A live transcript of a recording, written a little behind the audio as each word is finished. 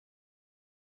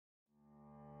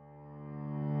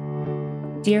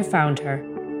Dear Founder,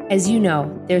 as you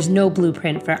know, there's no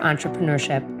blueprint for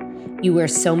entrepreneurship. You wear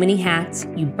so many hats,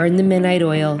 you burn the midnight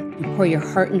oil, you pour your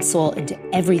heart and soul into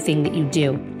everything that you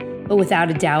do. But without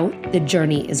a doubt, the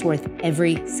journey is worth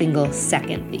every single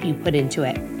second that you put into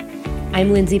it.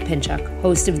 I'm Lindsay Pinchuk,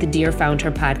 host of the Dear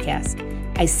Founder podcast.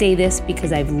 I say this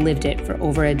because I've lived it for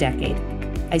over a decade.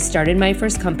 I started my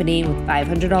first company with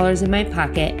 $500 in my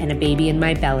pocket and a baby in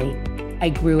my belly. I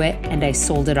grew it and I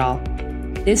sold it all.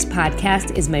 This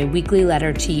podcast is my weekly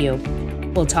letter to you.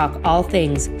 We'll talk all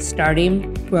things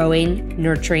starting, growing,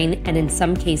 nurturing, and in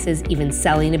some cases, even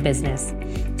selling a business.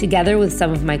 Together with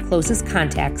some of my closest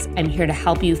contacts, I'm here to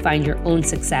help you find your own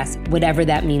success, whatever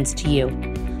that means to you.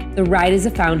 The ride as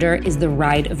a founder is the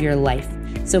ride of your life.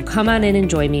 So come on in and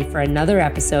join me for another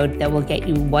episode that will get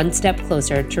you one step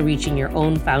closer to reaching your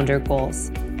own founder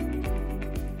goals.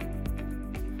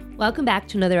 Welcome back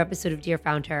to another episode of Dear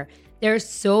Founder. There are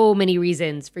so many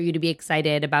reasons for you to be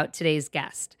excited about today's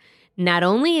guest. Not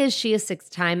only is she a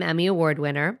 6-time Emmy Award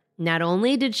winner, not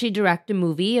only did she direct a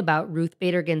movie about Ruth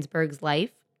Bader Ginsburg's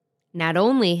life, not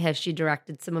only has she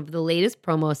directed some of the latest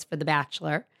promos for The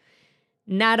Bachelor,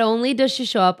 not only does she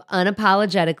show up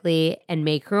unapologetically and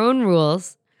make her own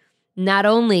rules, not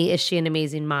only is she an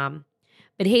amazing mom,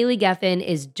 but Haley Geffen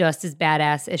is just as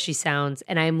badass as she sounds,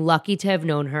 and I am lucky to have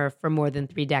known her for more than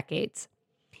 3 decades.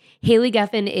 Haley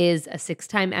Geffen is a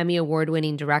 6-time Emmy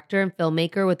Award-winning director and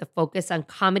filmmaker with a focus on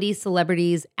comedy,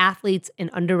 celebrities, athletes,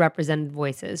 and underrepresented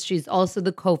voices. She's also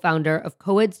the co-founder of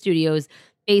Coed Studios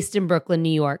based in Brooklyn,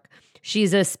 New York.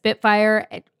 She's a spitfire,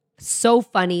 so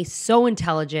funny, so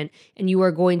intelligent, and you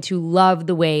are going to love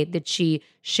the way that she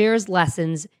shares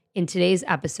lessons in today's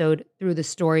episode through the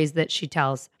stories that she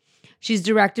tells. She's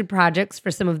directed projects for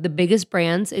some of the biggest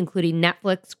brands, including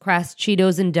Netflix, Crest,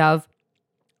 Cheetos, and Dove.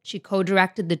 She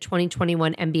co-directed the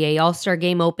 2021 NBA All-Star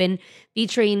Game Open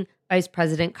featuring Vice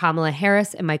President Kamala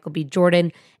Harris and Michael B.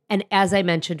 Jordan. And as I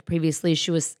mentioned previously,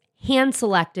 she was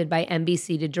hand-selected by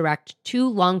NBC to direct 2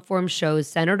 long-form shows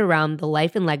centered around the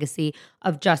life and legacy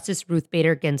of Justice Ruth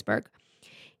Bader Ginsburg.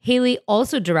 Haley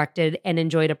also directed and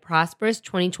enjoyed a prosperous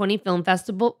 2020 film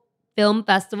festival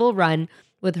run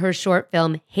with her short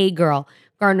film, Hey Girl,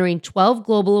 garnering 12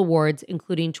 global awards,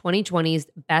 including 2020's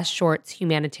Best Shorts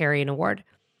Humanitarian Award.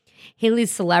 Haley's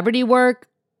celebrity work,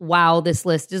 wow, this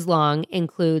list is long,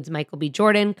 includes Michael B.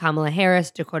 Jordan, Kamala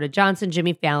Harris, Dakota Johnson,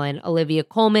 Jimmy Fallon, Olivia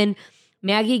Colman,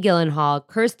 Maggie Gyllenhaal,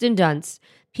 Kirsten Dunst,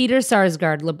 Peter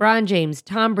Sarsgaard, LeBron James,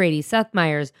 Tom Brady, Seth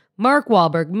Meyers, Mark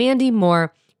Wahlberg, Mandy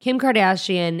Moore, Kim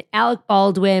Kardashian, Alec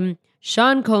Baldwin,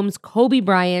 Sean Combs, Kobe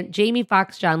Bryant, Jamie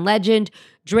Foxx, John Legend,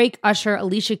 Drake, Usher,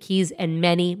 Alicia Keys, and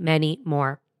many, many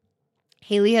more.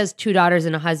 Haley has 2 daughters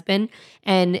and a husband,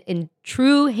 and in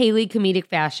true Haley comedic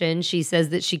fashion, she says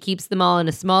that she keeps them all in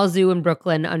a small zoo in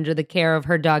Brooklyn under the care of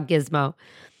her dog Gizmo.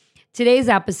 Today's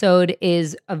episode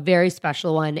is a very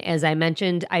special one. As I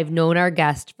mentioned, I've known our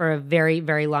guest for a very,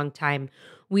 very long time.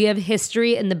 We have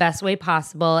history in the best way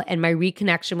possible, and my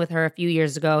reconnection with her a few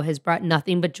years ago has brought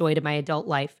nothing but joy to my adult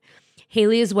life.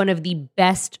 Haley is one of the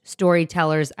best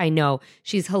storytellers I know.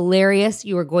 She's hilarious.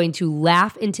 You are going to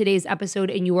laugh in today's episode,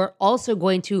 and you are also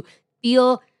going to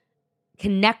feel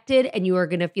connected, and you are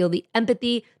going to feel the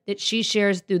empathy that she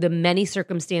shares through the many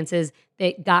circumstances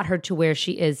that got her to where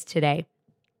she is today.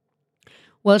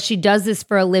 Well, she does this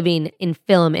for a living in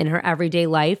film in her everyday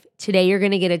life. Today, you're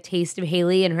going to get a taste of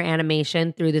Haley and her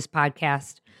animation through this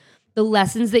podcast. The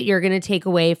lessons that you're going to take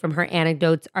away from her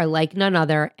anecdotes are like none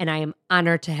other, and I am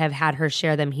honored to have had her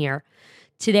share them here.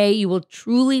 Today, you will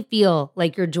truly feel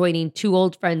like you're joining 2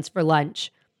 old friends for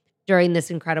lunch during this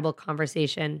incredible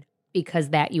conversation,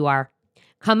 because that you are.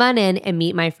 Come on in and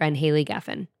meet my friend Haley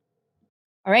Geffen.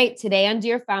 All right, today on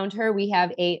Dear Founder, we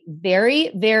have a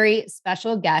very, very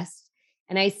special guest.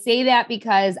 And I say that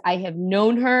because I have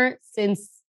known her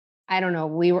since,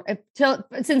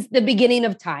 since the beginning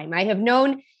of time. I have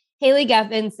known Haley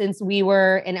Geffen since we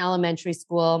were in elementary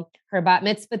school. Her bat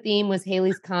mitzvah theme was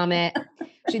Haley's Comet.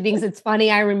 She thinks it's funny.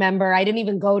 I remember I didn't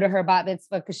even go to her bat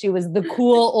mitzvah because she was the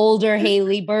cool older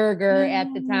Haley Berger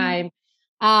at the time.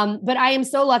 But I am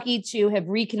so lucky to have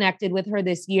reconnected with her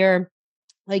this year.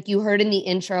 Like you heard in the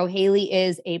intro, Haley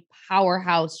is a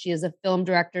powerhouse. She is a film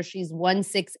director. She's won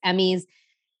 6 Emmys.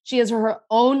 She has her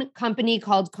own company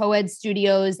called Coed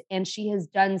Studios, and she has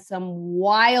done some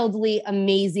wildly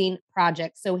amazing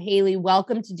projects. So Haley,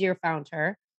 welcome to Dear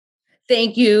Founder.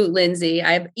 Thank you, Lindsay.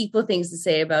 I have equal things to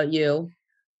say about you.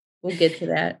 We'll get to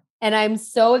that. And I'm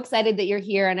so excited that you're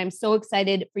here, and I'm so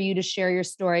excited for you to share your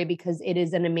story because it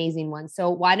is an amazing one. So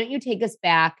why don't you take us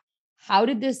back? How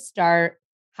did this start?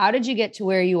 How did you get to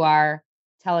where you are?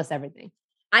 Tell us everything.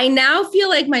 I now feel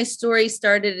like my story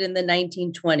started in the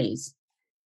 1920s.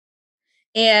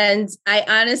 And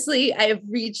I've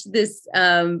reached this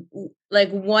like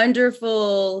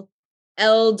wonderful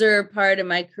elder part of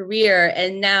my career.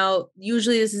 And now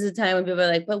usually this is a time when people are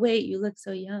like, but wait, you look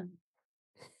so young,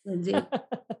 Lindsay.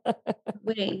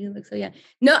 Wait, you look so young.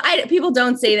 No, people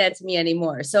don't say that to me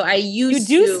anymore. So I used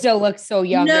You do still look so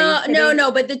young.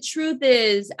 No. But the truth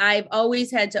is I've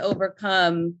always had to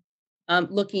overcome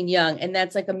looking young. And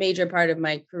that's like a major part of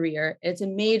my career. It's a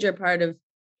major part of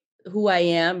who I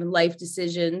am, life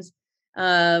decisions.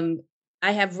 I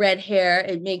have red hair.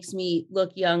 It makes me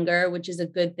look younger, which is a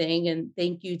good thing. And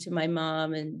thank you to my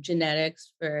mom and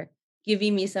genetics for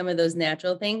giving me some of those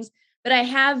natural things. But I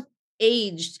have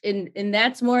aged, and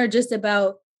that's more just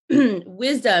about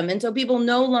wisdom. And so people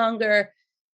no longer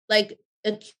like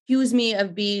accuse me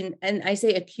of being, and I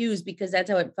say accuse because that's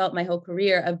how it felt my whole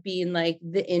career, of being like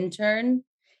the intern.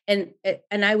 And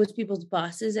I was people's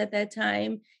bosses at that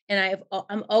time. And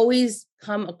I'm always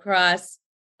come across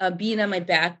being on my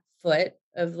back foot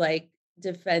of like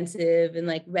defensive and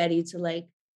like ready to like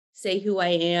say who I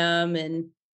am. And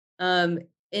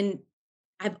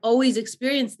I've always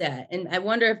experienced that. And I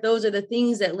wonder if those are the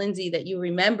things that, Lindsay, that you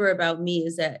remember about me,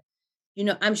 is that, you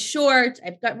know, I'm short,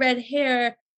 I've got red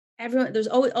hair. There's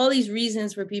always all these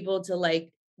reasons for people to like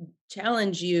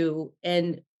challenge you.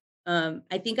 And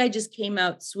I think I just came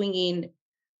out swinging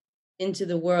into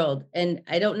the world. And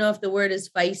I don't know if the word is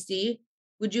feisty.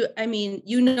 I mean,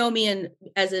 you know me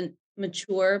as a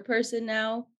mature person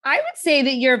now. I would say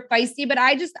that you're feisty, but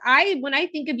when I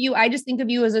think of you, I just think of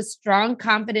you as a strong,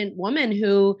 confident woman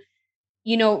who,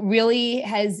 you know, really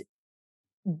has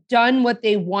done what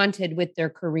they wanted with their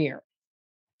career.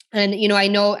 And, you know, I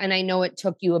know it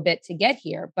took you a bit to get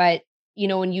here, but, you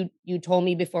know, when you told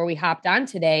me before we hopped on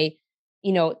today,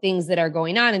 you know, things that are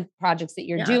going on and projects that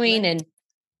you're doing. And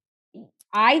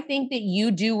I think that you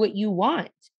do what you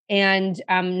want and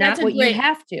not what you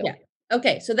have to. Yeah.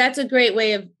 Okay. So that's a great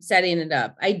way of setting it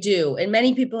up. I do. And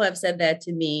many people have said that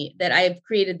to me, that I have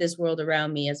created this world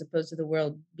around me as opposed to the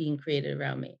world being created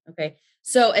around me. Okay.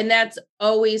 So, and that's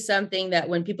always something that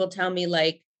when people tell me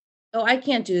like, oh, I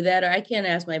can't do that, or I can't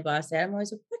ask my boss that, I'm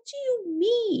always like, what do you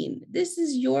mean? This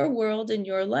is your world and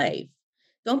your life.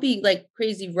 Don't be like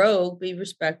crazy rogue, be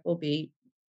respectful,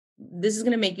 this is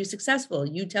going to make you successful.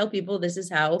 You tell people this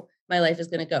is how my life is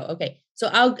going to go. Okay. So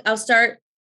I'll start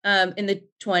in the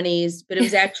 20s, but it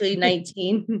was actually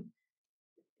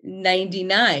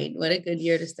 1999. What a good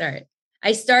year to start.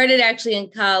 I started actually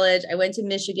in college. I went to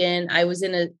Michigan. I was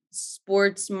in a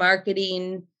sports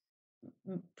marketing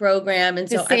program. And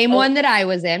the same one that I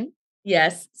was in.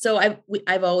 Yes. So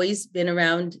I've always been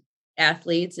around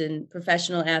athletes and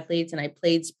professional athletes, and I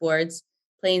played sports.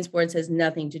 Playing sports has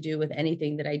nothing to do with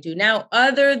anything that I do now,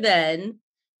 other than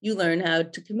you learn how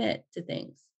to commit to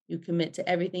things. You commit to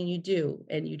everything you do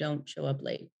and you don't show up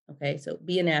late. Okay. So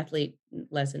be an athlete,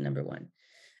 lesson number one.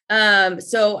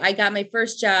 So I got my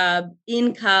first job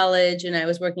in college and I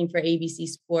was working for ABC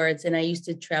Sports, and I used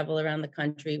to travel around the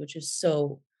country, which was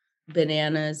so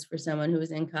bananas for someone who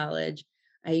was in college.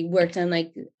 I worked on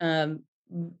like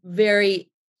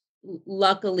very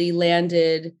luckily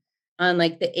landed on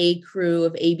like the A crew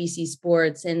of ABC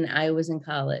Sports, and I was in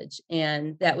college.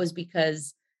 And that was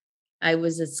because I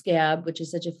was a scab, which is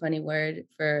such a funny word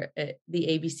for the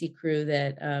ABC crew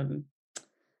that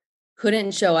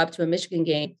couldn't show up to a Michigan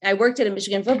game. I worked at a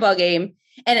Michigan football game,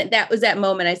 and that was that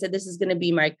moment I said, this is going to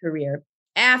be my career.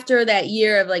 After that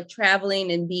year of like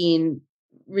traveling and being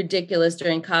ridiculous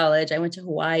during college, I went to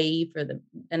Hawaii for the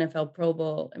NFL Pro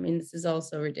Bowl. I mean, this is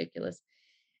also ridiculous.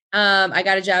 I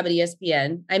got a job at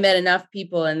ESPN. I met enough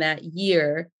people in that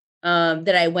year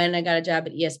that I went and I got a job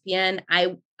at ESPN.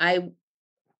 I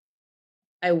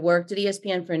worked at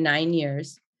ESPN for 9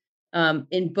 years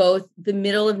in both the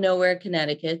middle of nowhere,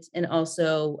 Connecticut, and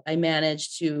also I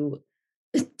managed to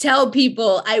tell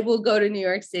people I will go to New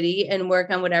York City and work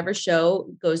on whatever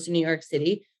show goes to New York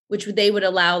City, which they would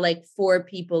allow like 4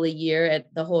 people a year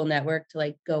at the whole network to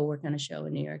like go work on a show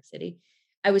in New York City.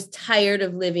 I was tired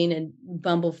of living in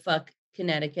bumblefuck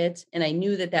Connecticut, and I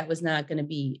knew that that was not going to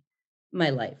be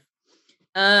my life.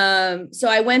 So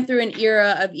I went through an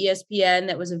era of ESPN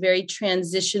that was a very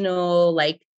transitional,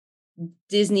 like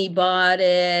Disney bought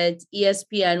it.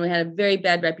 ESPN, we had a very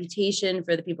bad reputation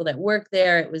for the people that worked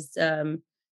there. It was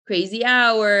crazy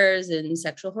hours and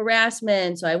sexual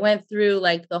harassment. So I went through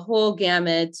like the whole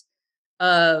gamut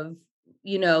of,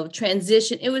 you know,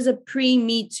 transition. It was a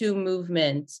pre-Me Too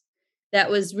movement that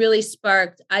was really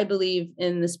sparked, I believe,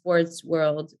 in the sports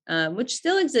world, which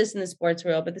still exists in the sports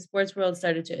world, but the sports world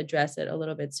started to address it a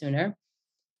little bit sooner.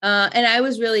 And I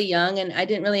was really young and I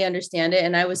didn't really understand it.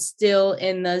 And I was still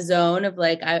in the zone of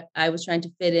like, I was trying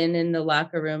to fit in the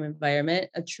locker room environment,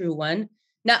 a true one.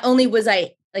 Not only was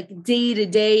I like day to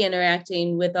day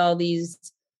interacting with all these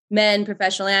men,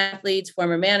 professional athletes,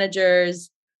 former managers,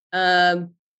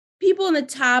 people in the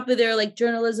top of their like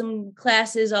journalism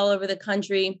classes all over the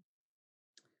country,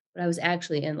 but I was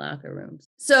actually in locker rooms.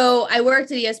 So I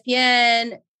worked at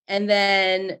ESPN and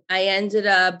then I ended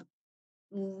up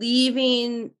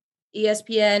leaving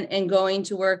ESPN and going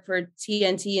to work for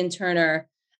TNT and Turner.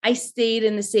 I stayed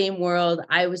in the same world.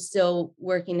 I was still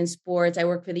working in sports. I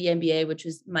worked for the NBA, which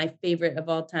was my favorite of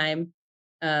all time.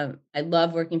 I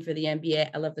love working for the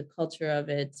NBA. I love the culture of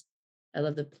it. I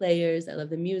love the players. I love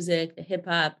the music, the hip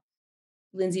hop.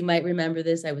 Lindsay might remember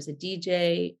this. I was a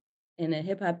DJ and a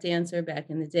hip hop dancer back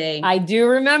in the day. I do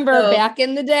remember back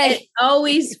in the day. It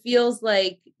always feels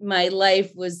like my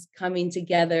life was coming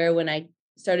together when I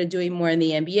started doing more in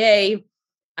the NBA.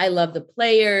 I love the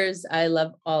players. I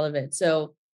love all of it.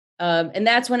 So, and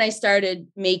that's when I started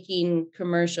making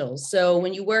commercials. So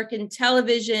when you work in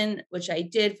television, which I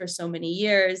did for so many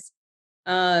years,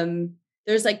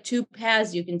 there's like two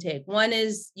paths you can take. One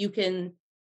is you can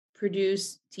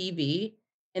produce TV,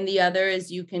 and the other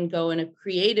is you can go in a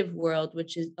creative world,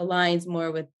 which aligns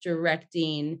more with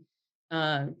directing,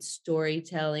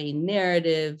 storytelling,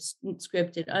 narratives,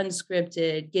 scripted,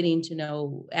 unscripted, getting to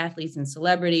know athletes and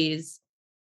celebrities.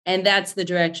 And that's the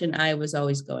direction I was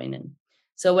always going in.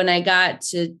 So when I got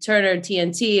to Turner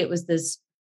TNT, it was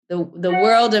the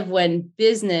world of when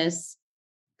business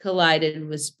collided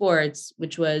with sports,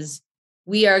 which was,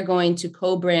 we are going to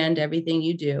co-brand everything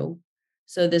you do.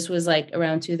 So this was like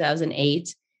around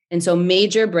 2008. And so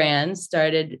major brands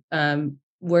started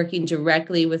working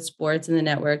directly with sports and the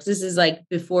networks. This is like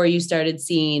before you started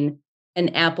seeing an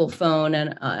Apple phone.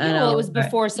 And it was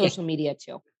before social media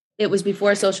too. It was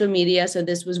before social media. So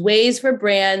this was ways for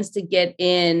brands to get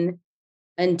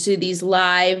into these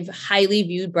live, highly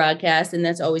viewed broadcasts. And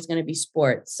that's always going to be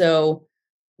sports. So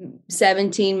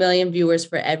 17 million viewers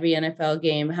for every NFL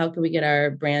game. How can we get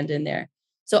our brand in there?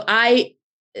 So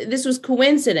this was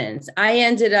coincidence. I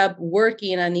ended up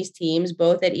working on these teams,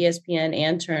 both at ESPN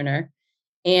and Turner.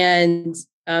 And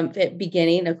at the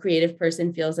beginning, a creative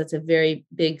person feels that's a very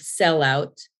big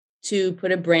sellout to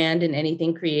put a brand in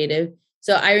anything creative.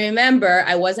 So I remember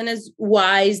I wasn't as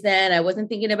wise then. I wasn't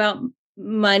thinking about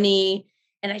money.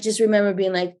 And I just remember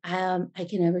being like, I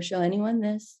can never show anyone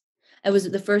this.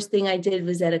 The first thing I did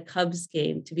was at a Cubs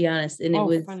game, to be honest. And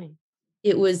funny.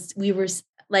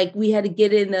 We had to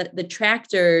get in the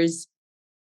tractors,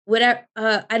 whatever.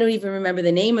 I don't even remember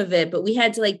the name of it, but we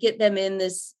had to like get them in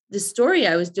this story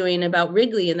I was doing about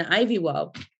Wrigley and the Ivy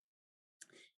Wall.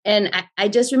 And I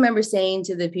just remember saying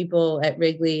to the people at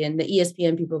Wrigley and the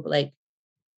ESPN people, like,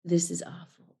 this is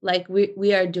awful. Like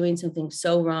we are doing something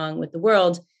so wrong with the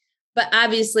world. But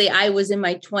obviously I was in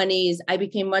my 20s. I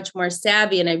became much more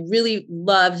savvy and I really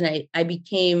loved, and I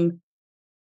became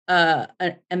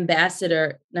an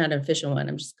ambassador, not an official one,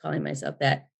 I'm just calling myself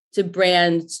that, to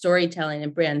brand storytelling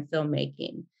and brand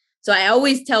filmmaking. So I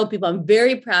always tell people I'm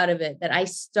very proud of it, that I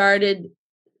started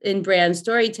in brand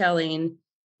storytelling,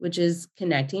 which is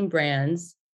connecting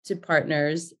brands to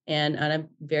partners and on a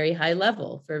very high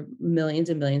level for millions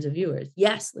and millions of viewers.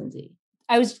 Yes, Lindsay.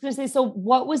 I was just going to say, so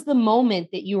what was the moment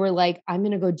that you were like, I'm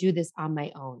going to go do this on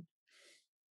my own?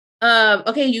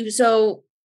 So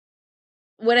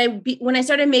when I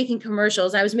started making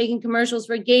commercials, I was making commercials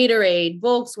for Gatorade,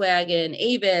 Volkswagen,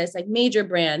 Avis, like major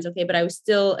brands. Okay. But I was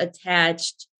still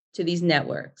attached to these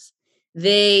networks.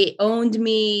 They owned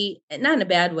me, not in a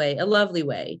bad way, a lovely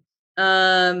way.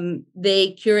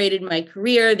 They curated my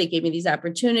career. They gave me these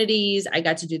opportunities. I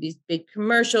got to do these big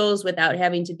commercials without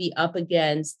having to be up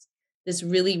against this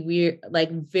really weird, like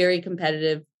very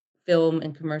competitive film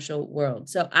and commercial world.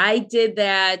 So I did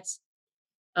that.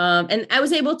 And I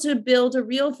was able to build a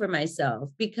reel for myself,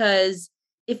 because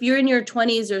if you're in your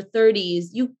 20s or 30s,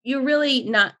 you're really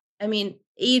not,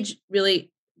 age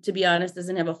really, to be honest,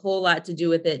 doesn't have a whole lot to do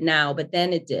with it now, but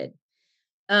then it did.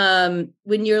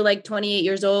 When you're like 28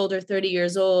 years old or 30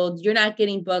 years old, you're not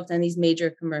getting booked on these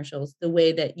major commercials the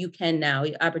way that you can now.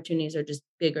 Opportunities are just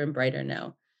bigger and brighter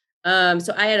now.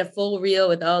 So I had a full reel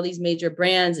with all these major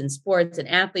brands and sports and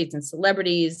athletes and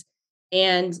celebrities.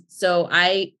 And so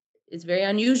it's very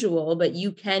unusual, but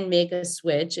you can make a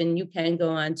switch and you can go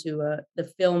on to the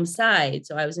film side.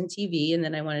 So I was in TV and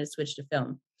then I wanted to switch to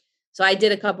film. So I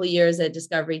did a couple of years at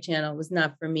Discovery Channel. It was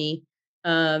not for me.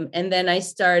 And then I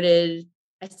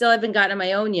still haven't gotten on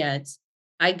my own yet.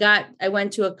 I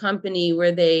went to a company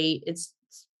where it's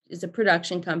a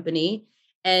production company,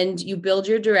 and you build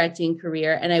your directing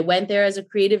career. And I went there as a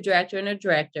creative director and a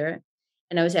director,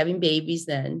 and I was having babies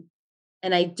then.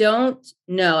 And I don't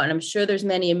know, and I'm sure there's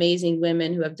many amazing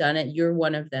women who have done it. You're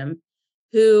one of them,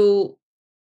 who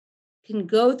can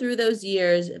go through those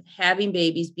years of having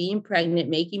babies, being pregnant,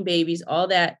 making babies, all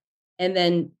that, and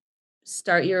then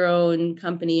start your own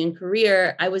company and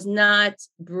career. I was not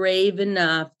brave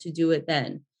enough to do it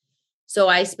then. So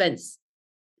I spent.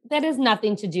 That has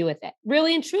nothing to do with it.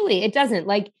 Really and truly, it doesn't.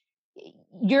 Like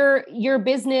your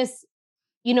business,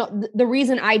 the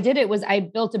reason I did it was I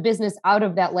built a business out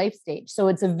of that life stage.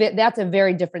 So that's a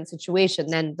very different situation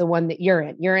than the one that you're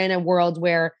in. You're in a world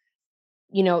where,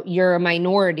 you're a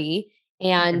minority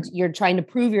and you're trying to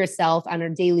prove yourself on a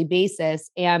daily basis.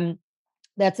 And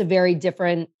that's a very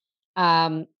different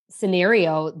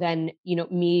scenario than,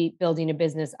 me building a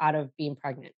business out of being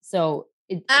pregnant. So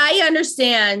I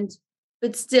understand,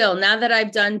 but still, now that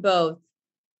I've done both,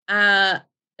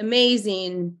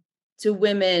 amazing to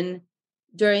women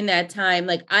during that time.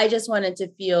 Like, I just wanted to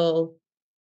feel,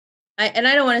 and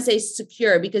I don't want to say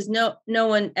secure, because no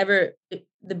one ever,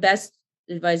 the best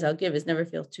advice I'll give is never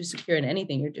feel too secure in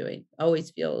anything you're doing.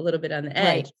 Always feel a little bit on the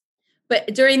edge. Right.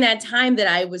 But during that time that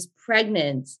I was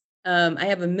pregnant, I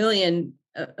have a million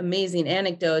amazing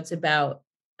anecdotes about,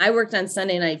 I worked on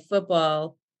Sunday Night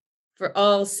Football for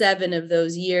all 7 of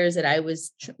those years that I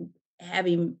was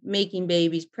making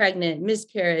babies, pregnant,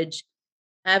 miscarriage.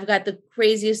 I've got the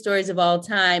craziest stories of all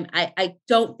time. I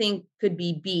don't think could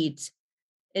be beat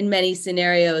in many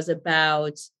scenarios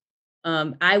about,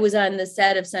 I was on the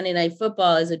set of Sunday Night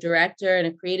Football as a director and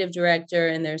a creative director,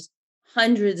 and there's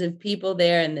hundreds of people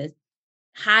there and the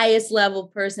highest level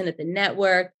person at the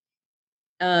network.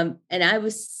 And I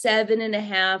was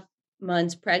 7.5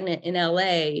 months pregnant in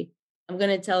LA. I'm going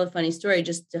to tell a funny story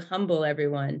just to humble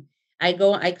everyone. I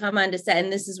come on to set,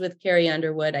 and this is with Carrie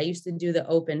Underwood. I used to do the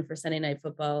open for Sunday Night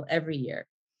Football every year.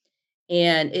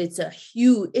 And it's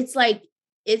like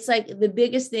the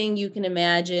biggest thing you can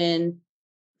imagine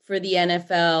for the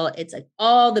NFL. It's like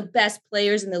all the best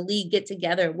players in the league get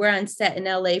together. We're on set in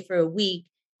LA for a week,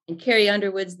 and Carrie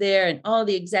Underwood's there, and all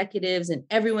the executives, and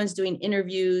everyone's doing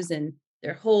interviews, and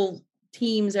their whole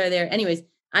teams are there. Anyways,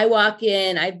 I walk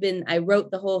in, I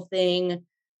wrote the whole thing.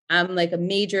 I'm like a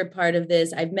major part of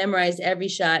this. I've memorized every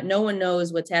shot. No one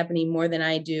knows what's happening more than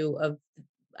I do of,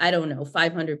 I don't know,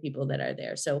 500 people that are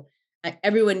there. So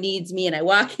everyone needs me. And I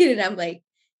walk in and I'm like,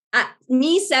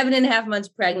 me 7.5 months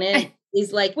pregnant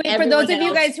is like, wait, for those of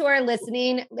you guys who are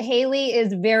listening, Haley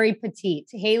is very petite.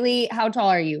 Haley, how tall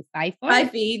are you? 5 foot?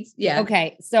 5 feet. Yeah.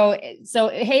 Okay. So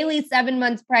Haley, 7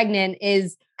 months pregnant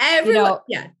is,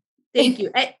 yeah. Thank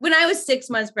you. When I was 6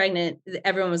 months pregnant,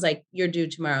 everyone was like, you're due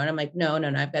tomorrow. And I'm like, no,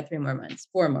 I've got 4 more months.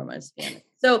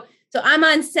 So I'm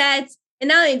on sets. And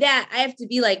not only that, I have to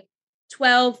be like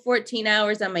 12, 14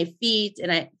 hours on my feet.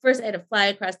 And I had to fly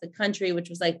across the country, which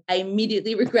was like, I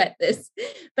immediately regret this,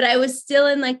 but I was still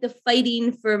in like the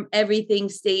fighting for everything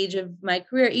stage of my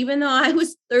career, even though I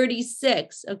was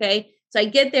 36. Okay. So I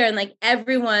get there and like,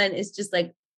 everyone is just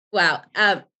like, wow.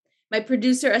 My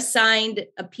producer assigned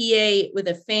a PA with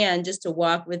a fan just to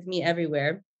walk with me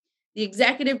everywhere. The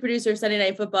executive producer of Sunday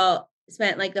Night Football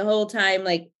spent like the whole time,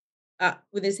 like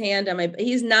with his hand on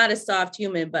he's not a soft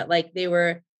human, but like they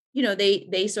were,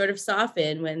 they sort of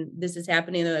soften when this is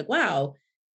happening. They're like, wow,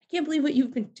 I can't believe what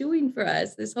you've been doing for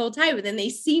us this whole time. And then they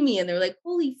see me and they're like,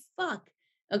 holy fuck.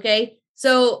 Okay.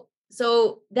 So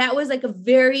that was like a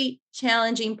very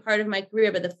challenging part of my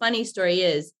career. But the funny story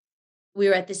is, we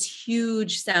were at this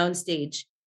huge soundstage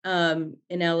in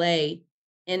LA,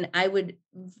 and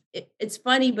it's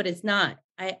funny, but it's not.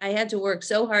 I had to work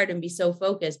so hard and be so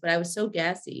focused, but I was so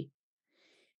gassy.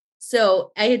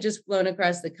 So I had just flown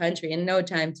across the country and no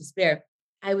time to spare.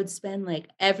 I would spend like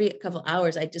every couple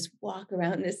hours, I'd just walk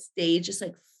around this stage, just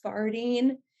like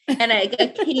farting. And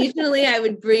occasionally I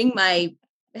would bring my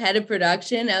head of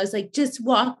production. I was like, just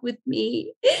walk with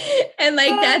me. And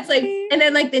like, that's like, and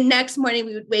then like the next morning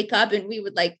we would wake up and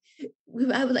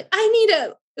I was like,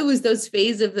 it was those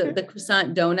phase of the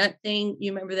croissant donut thing.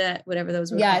 You remember that? Whatever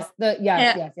those were. Yes. Called.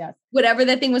 Yes. Whatever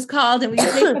that thing was called. And we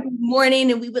would wake up in the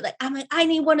morning and we would like, I'm like, I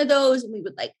need one of those. And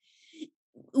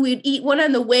we'd eat one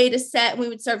on the way to set and we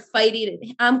would start fighting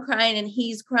and I'm crying and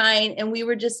he's crying. And we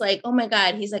were just like, oh my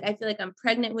God. He's like, I feel like I'm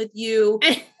pregnant with you.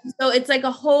 So it's like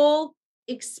a whole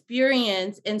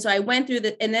experience. And so I went through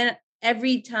and then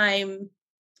every time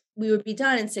we would be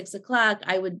done at 6 o'clock,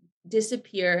 I would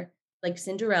disappear like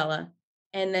Cinderella.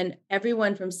 And then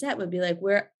everyone from set would be like,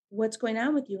 what's going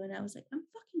on with you? And I was like, I'm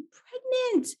fucking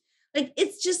pregnant. Like,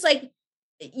 it's just like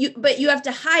but you have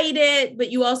to hide it,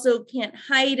 but you also can't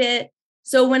hide it.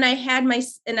 So when I had my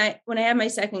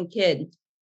second kid,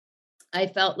 I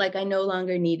felt like I no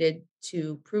longer needed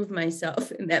to prove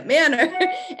myself in that manner.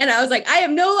 And I was like, I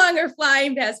am no longer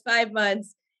flying past 5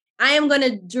 months. I am going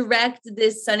to direct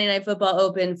this Sunday Night Football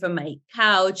Open from my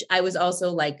couch. I was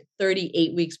also like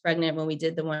 38 weeks pregnant when we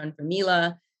did the one for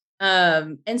Mila.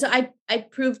 And so I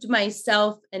proved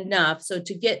myself enough. So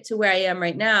to get to where I am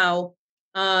right now,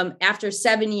 after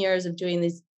 7 years of doing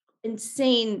these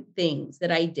insane things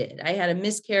that I did, I had a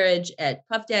miscarriage at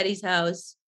Puff Daddy's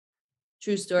house.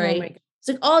 True story. Oh, it's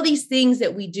like all these things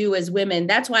that we do as women.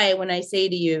 That's why when I say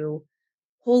to you,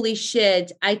 holy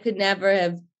shit, I could never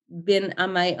have been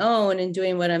on my own and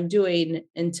doing what I'm doing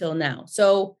until now.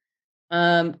 So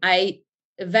I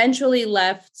eventually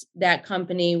left that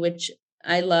company, which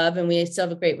I love, and we still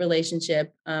have a great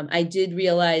relationship. I did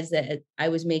realize that I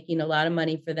was making a lot of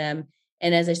money for them.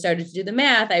 And as I started to do the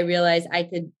math, I realized I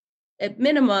could at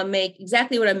minimum make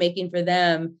exactly what I'm making for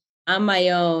them on my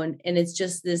own. And it's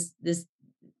just this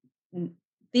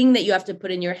thing that you have to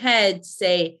put in your head to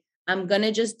say, I'm going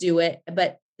to just do it.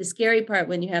 But the scary part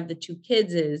when you have the 2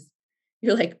 kids is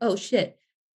you're like, oh shit,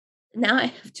 now I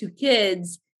have 2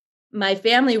 kids. My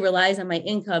family relies on my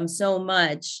income so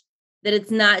much that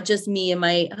it's not just me and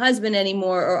my husband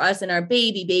anymore, or us and our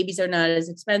baby. Babies are not as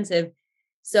expensive.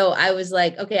 So I was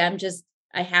like, okay,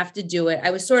 I have to do it.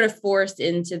 I was sort of forced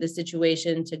into the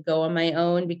situation to go on my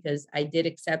own because I did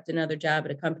accept another job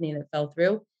at a company that fell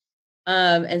through.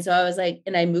 And so I was like,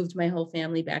 and I moved my whole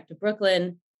family back to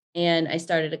Brooklyn, and I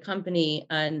started a company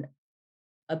on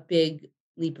a big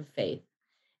leap of faith.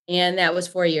 And that was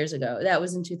 4 years ago. That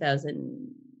was in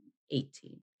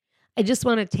 2018. I just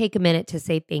want to take a minute to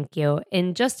say thank you.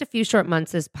 In just a few short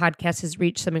months, this podcast has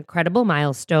reached some incredible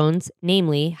milestones,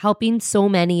 namely helping so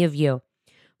many of you.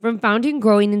 From founding,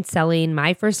 growing, and selling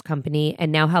my first company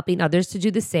and now helping others to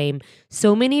do the same,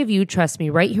 so many of you trust me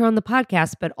right here on the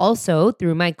podcast, but also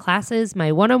through my classes,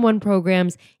 my one-on-one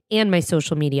programs, and my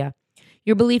social media.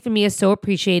 Your belief in me is so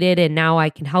appreciated, and now I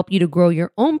can help you to grow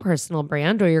your own personal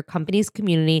brand or your company's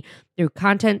community through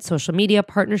content, social media,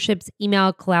 partnerships,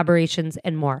 email, collaborations,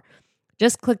 and more.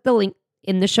 Just click the link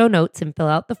in the show notes and fill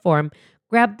out the form.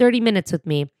 Grab 30 minutes with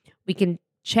me. We can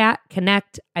chat,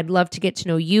 connect. I'd love to get to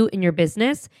know you and your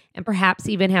business and perhaps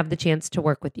even have the chance to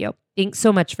work with you. Thanks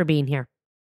so much for being here.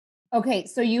 Okay,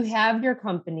 so you have your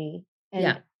company,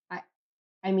 and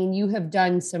I mean, you have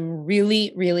done some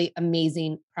really, really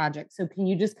amazing projects. So can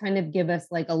you just kind of give us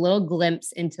like a little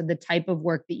glimpse into the type of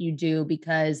work that you do?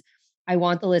 Because I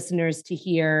want the listeners to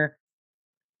hear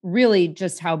really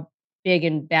just how big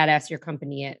and badass your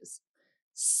company is.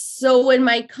 So when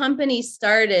my company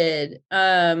started,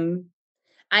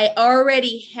 I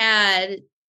already had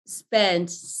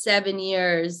spent 7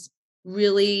 years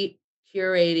really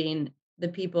curating the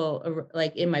people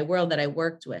like in my world that I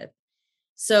worked with.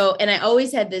 So, and I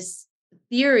always had this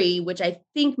theory, which I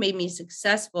think made me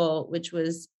successful, which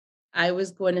was I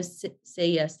was going to say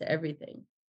yes to everything.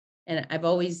 And I've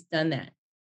always done that.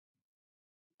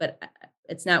 But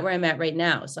it's not where I'm at right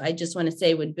now. So I just want to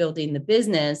say when building the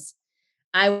business,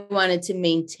 I wanted to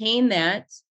maintain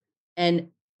that and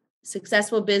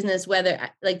successful business, whether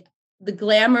like the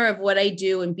glamour of what I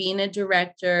do and being a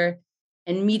director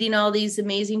and meeting all these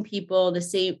amazing people, the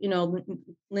same, you know,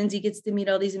 Lindsay gets to meet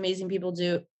all these amazing people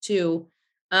too.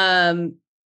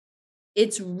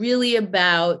 It's really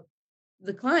about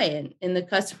the client and the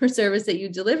customer service that you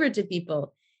deliver to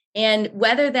people. And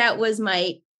whether that was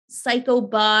my psycho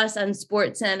boss on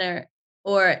SportsCenter,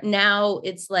 or now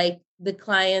it's like the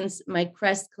clients, my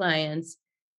Crest clients,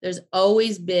 there's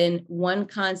always been one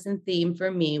constant theme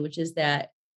for me, which is that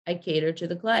I cater to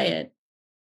the client.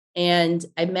 And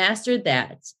I mastered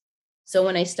that. So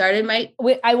when I started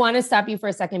I want to stop you for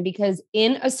a second, because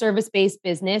in a service-based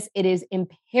business, it is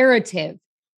imperative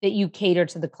that you cater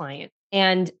to the client.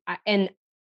 And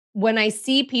when I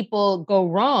see people go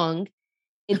wrong,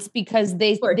 it's because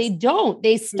they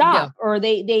stop, or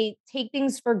they take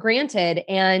things for granted,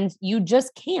 and you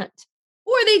just can't.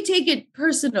 Or they take it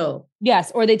personal.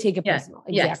 Yes, or they take it personal.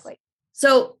 Exactly.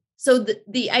 Yes. So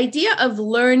the idea of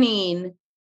learning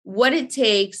what it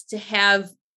takes to have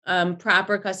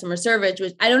proper customer service,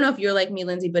 which I don't know if you're like me,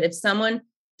 Lindsay, but if someone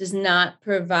does not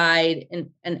provide, and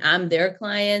I'm their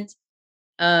client,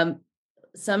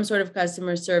 some sort of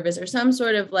customer service or some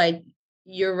sort of like,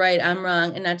 you're right, I'm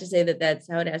wrong. And not to say that that's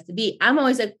how it has to be. I'm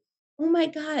always like, oh my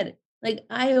God, like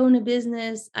I own a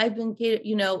business. I've been catered,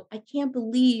 you know, I can't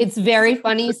believe. It's very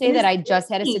funny you say that. I just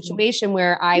had a situation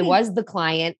where I was the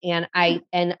client, and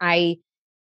I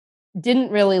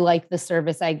didn't really like the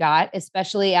service I got,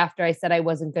 especially after I said I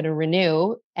wasn't going to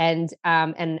renew or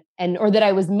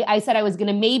that I said I was going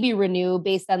to maybe renew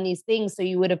based on these things. So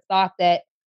you would have thought that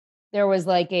there would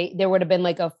have been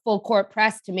like a full court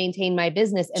press to maintain my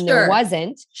business, and there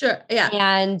wasn't. Sure.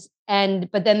 Yeah.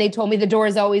 But then they told me the door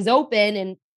is always open.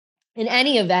 And in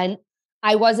any event,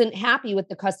 I wasn't happy with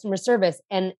the customer service.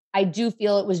 And I do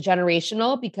feel it was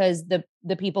generational because the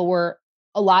people were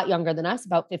a lot younger than us,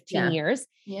 about 15 years.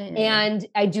 Yeah. And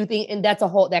I do think, and that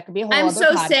could be a whole I'm other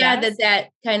so podcast. sad that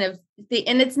kind of thing.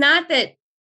 And it's not that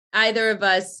either of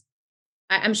us,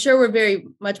 I'm sure we're very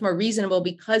much more reasonable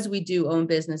because we do own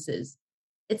businesses.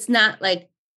 It's not like,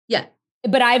 yeah.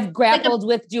 But I've grappled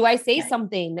with, do I say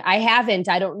something? I haven't.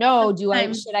 I don't know.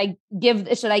 Should I give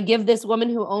this woman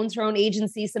who owns her own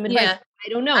agency some advice? Yeah. I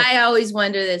don't know. I always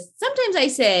wonder this. Sometimes I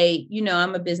say,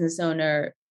 I'm a business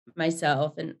owner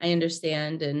myself and I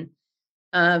understand. And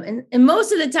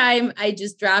most of the time I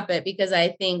just drop it because I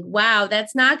think, wow,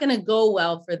 that's not going to go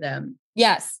well for them.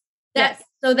 Yes.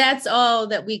 So that's all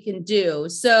that we can do.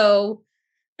 So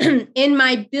in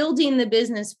my building the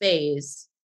business phase,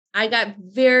 I have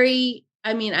very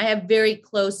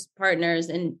close partners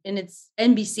and it's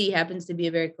NBC happens to be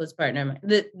a very close partner.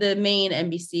 The main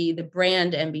NBC, the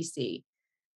brand NBC,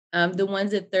 the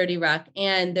ones at 30 Rock.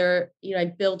 And I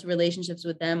built relationships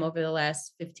with them over the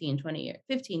last 15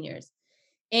 years.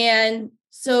 And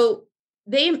so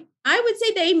I would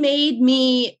say they made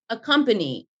me a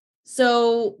company.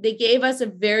 So they gave us a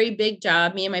very big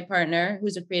job, me and my partner,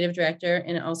 who's a creative director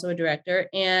and also a director.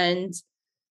 And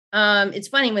it's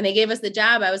funny, when they gave us the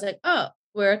job, I was like, oh,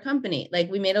 we're a company. Like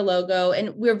we made a logo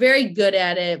and we're very good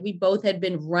at it. We both had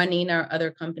been running our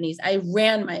other companies. I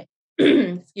ran my,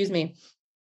 I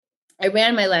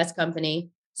ran my last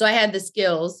company. So I had the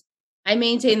skills. I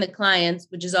maintained the clients,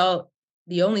 which is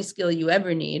the only skill you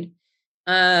ever need.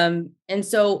 And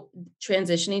so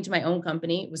transitioning to my own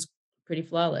company was pretty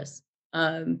flawless.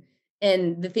 And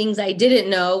the things I didn't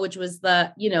know, which was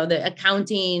the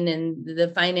accounting and the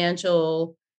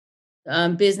financial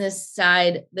business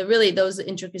side, those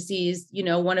intricacies,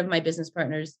 one of my business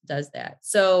partners does that.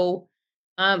 So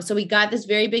we got this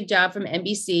very big job from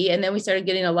NBC, and then we started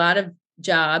getting a lot of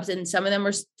jobs, and some of them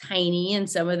were tiny, and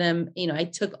some of them, I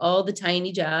took all the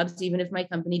tiny jobs, even if my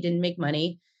company didn't make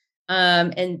money.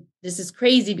 And this is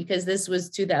crazy because this was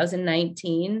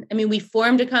 2019. I mean, we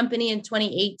formed a company in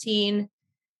 2018,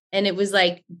 and it was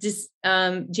like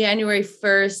January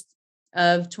 1st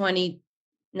of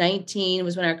 2019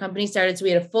 was when our company started. So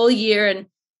we had a full year, and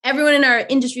everyone in our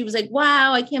industry was like,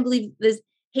 wow, I can't believe this.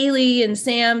 Haley and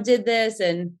Sam did this.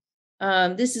 And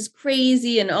this is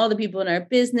crazy. And all the people in our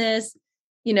business,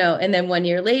 and then 1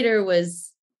 year later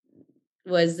was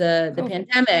the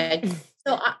pandemic.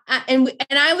 So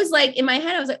I was like, in my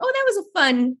head, I was like, oh, that was a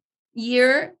fun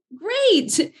year.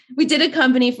 Great. We did a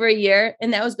company for a year,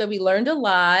 and that was good. We learned a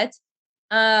lot.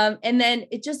 And then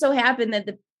it just so happened that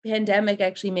the pandemic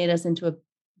actually made us into a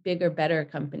bigger, better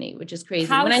company, which is crazy.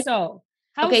 How so?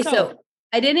 So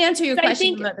I didn't answer your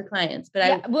question about the clients,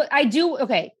 but I do.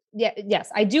 Okay. Yeah. Yes.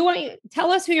 I do want you to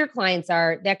tell us who your clients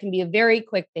are. That can be a very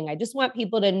quick thing. I just want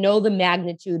people to know the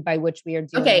magnitude by which we are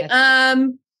doing. Okay.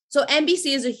 So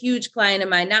NBC is a huge client of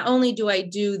mine. Not only do I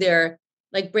do their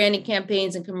like branding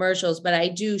campaigns and commercials, but I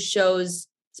do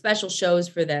special shows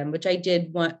for them, which I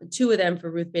did two of them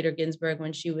for Ruth Bader Ginsburg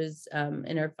when she was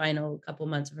in her final couple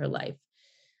months of her life.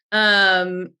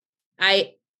 So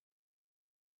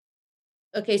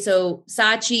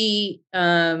Saatchi,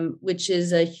 which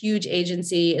is a huge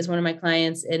agency, is one of my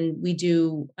clients, and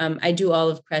I do all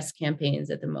of press campaigns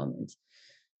at the moment.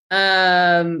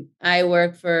 I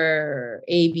work for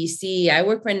ABC. I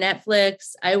work for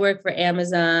Netflix. I work for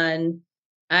Amazon.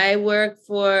 I work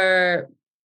for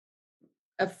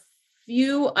a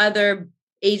few other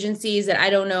agencies that I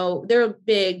don't know. They're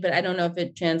big, but I don't know if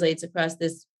it translates across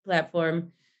this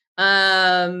platform.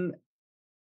 I've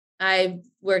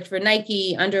worked for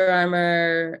Nike, Under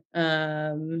Armour.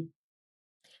 I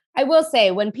will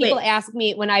say, when people ask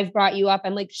me, when I've brought you up,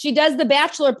 I'm like, she does the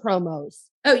Bachelor promos.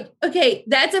 Oh, okay.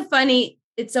 It's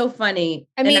so funny.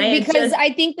 I mean, I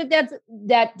think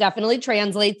that definitely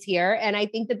translates here. And I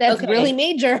think that's really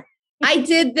major. I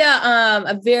did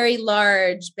a very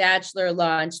large Bachelor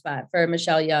launch spot for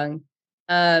Michelle Young.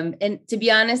 And to be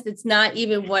honest, it's not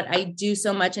even what I do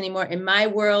so much anymore. In my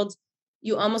world,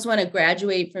 you almost want to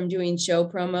graduate from doing show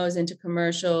promos into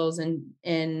commercials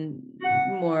and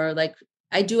more like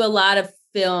I do a lot of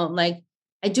film, I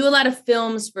do a lot of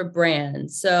films for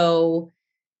brands. So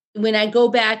when I go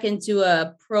back into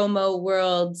a promo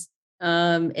world,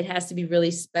 it has to be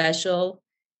really special.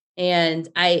 And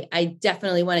I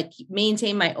definitely want to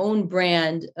maintain my own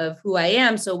brand of who I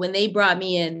am. So when they brought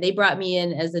me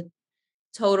in as a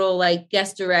total like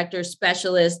guest director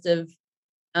specialist of,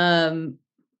 I'm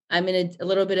in a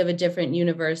little bit of a different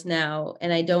universe now.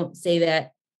 And I don't say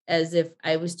that as if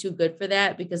I was too good for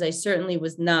that, because I certainly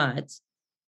was not.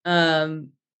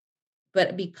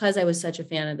 But because I was such a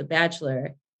fan of The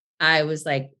Bachelor, I was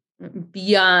like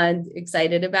beyond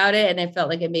excited about it. And I felt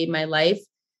like it made my life.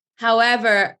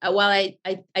 However, while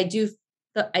I do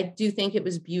think it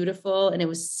was beautiful and it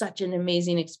was such an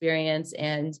amazing experience,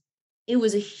 and it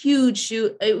was a huge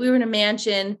shoot. We were in a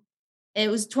mansion, and it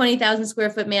was 20,000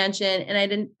 square foot mansion, and I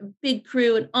had a big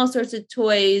crew and all sorts of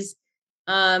toys.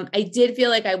 I did feel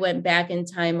like I went back in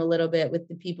time a little bit with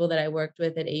the people that I worked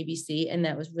with at ABC, and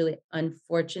that was really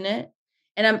unfortunate.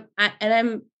 And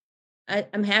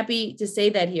I'm happy to say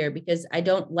that here, because I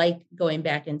don't like going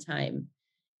back in time,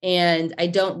 and I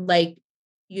don't like,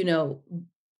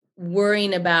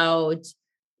 worrying about,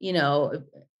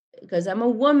 because I'm a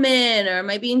woman, or am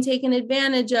I being taken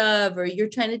advantage of, or you're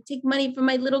trying to take money from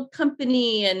my little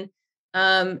company. And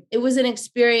it was an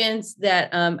experience that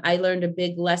I learned a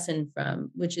big lesson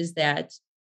from, which is that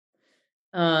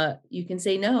you can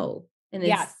say no. And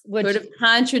it sort of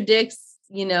contradicts,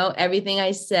 everything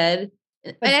I said.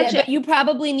 But you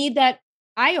probably need that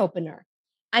eye opener.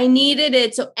 I needed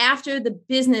it. So after the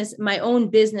business, my own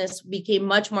business became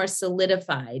much more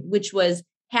solidified, which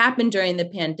happened during the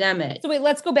pandemic. So wait,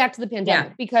 let's go back to the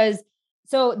pandemic, because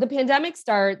so the pandemic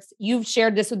starts. You've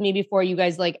shared this with me before. You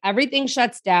guys, like, everything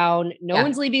shuts down. No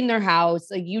one's leaving their house.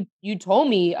 Like you told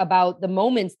me about the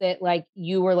moments that like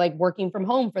you were like working from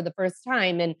home for the first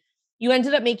time, and you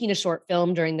ended up making a short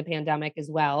film during the pandemic as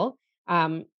well.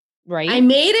 Right? I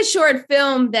made a short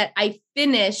film that I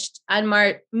finished on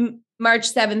March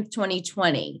 7th,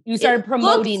 2020. You started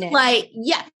promoting it.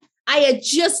 I had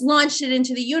just launched it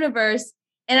into the universe,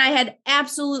 and I had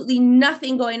absolutely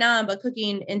nothing going on but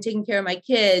cooking and taking care of my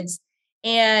kids.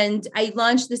 And I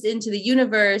launched this into the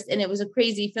universe, and it was a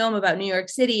crazy film about New York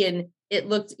City, and it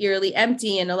looked eerily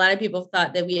empty. And a lot of people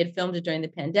thought that we had filmed it during the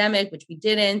pandemic, which we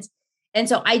didn't. And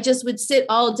so I just would sit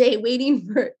all day waiting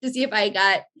to see if I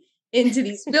got into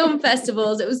these film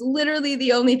festivals. It was literally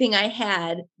the only thing I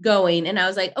had going. And I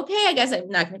was like, okay, I guess I'm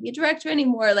not going to be a director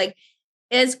anymore. Like,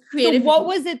 as creative. So what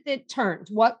was it that turned?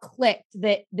 What clicked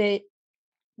that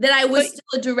I was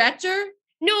still a director?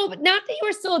 No, but not that you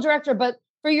were still a director, but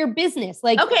for your business.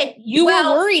 Like, okay, you were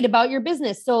worried about your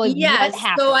business. So like, yes, what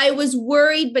happened? So I was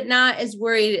worried, but not as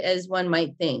worried as one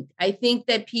might think. I think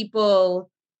that did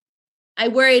I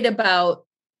worry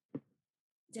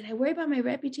about my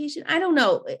reputation? I don't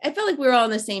know. I felt like we were all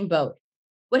in the same boat.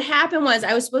 What happened was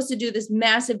I was supposed to do this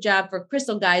massive job for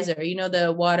Crystal Geyser,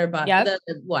 the water bottle,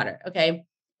 the water. Okay.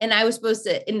 And I was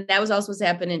and that was all supposed to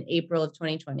happen in April of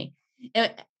 2020.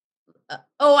 And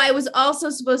I was also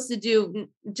supposed to do,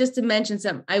 just to mention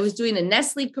something, I was doing a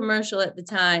Nestle commercial at the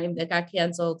time that got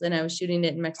canceled, and I was shooting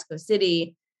it in Mexico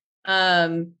City.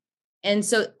 And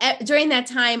so during that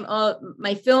time,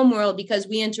 my film world, because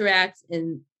we interact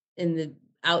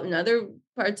out in other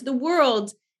parts of the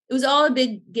world, it was all a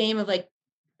big game of like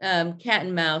cat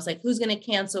and mouse, like who's going to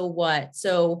cancel what.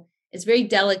 So it's very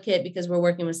delicate because we're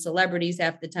working with celebrities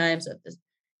half the time. So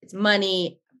it's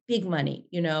money, big money,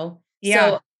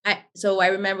 Yeah. So I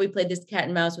remember we played this cat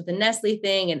and mouse with the Nestle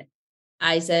thing. And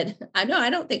I said, I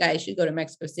don't think I should go to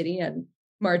Mexico City on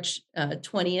March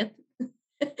 20th.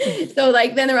 So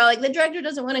like, then they're all like, the director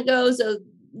doesn't want to go. So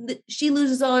she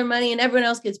loses all her money and everyone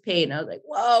else gets paid. And I was like,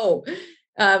 whoa.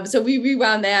 So we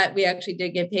rewound that. We actually did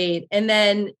get paid. And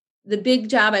then the big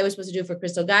job I was supposed to do for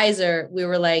Crystal Geyser, we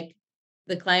were like,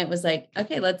 the client was like,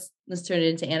 okay, let's turn it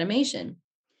into animation.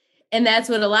 And that's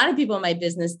what a lot of people in my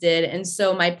business did. And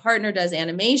so my partner does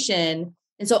animation.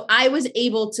 And so I was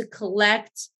able to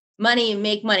collect money and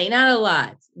make money, not a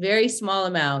lot, very small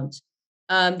amount,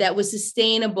 that was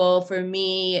sustainable for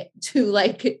me to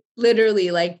like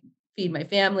literally like feed my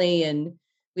family. And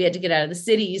we had to get out of the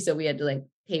city. So we had to like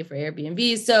pay for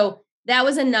Airbnb. So that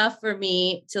was enough for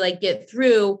me to like get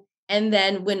through. And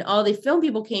then when all the film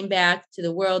people came back to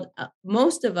the world,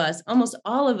 most of us, almost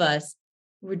all of us,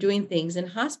 were doing things in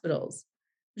hospitals,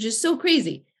 which is so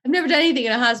crazy. I've never done anything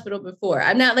in a hospital before.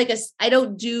 I'm not like I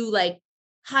don't do like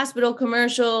hospital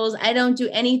commercials. I don't do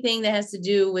anything that has to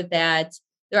do with that.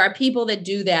 There are people that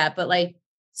do that, but like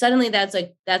suddenly that's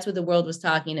what the world was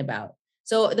talking about.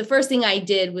 So the first thing I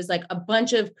did was like a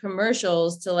bunch of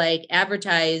commercials to like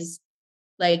advertise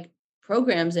like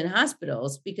programs in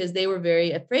hospitals, because they were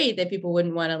very afraid that people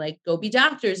wouldn't want to like go be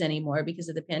doctors anymore because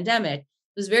of the pandemic.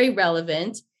 It was very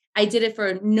relevant. I did it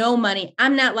for no money.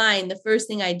 I'm not lying. The first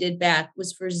thing I did back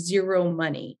was for zero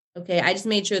money. Okay. I just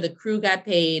made sure the crew got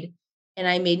paid and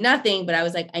I made nothing, but I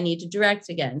was like, I need to direct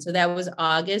again. So that was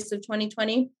August of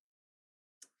 2020.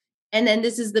 And then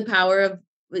this is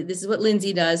what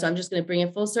Lindsay does. So I'm just going to bring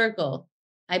it full circle.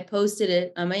 I posted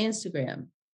it on my Instagram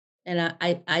and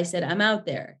I said, I'm out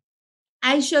there.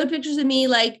 I showed pictures of me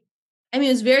it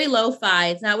was very lo-fi.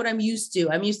 It's not what I'm used to.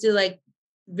 I'm used to like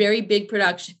very big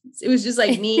productions. It was just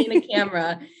like me and a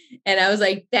camera. And I was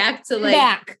like,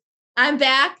 I'm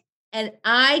back. And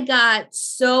I got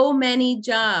so many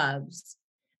jobs.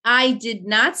 I did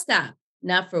not stop,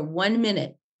 not for 1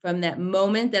 minute from that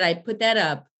moment that I put that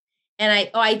up. And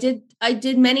I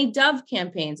did many Dove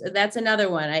campaigns. That's another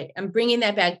one. I'm bringing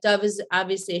that back. Dove is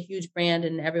obviously a huge brand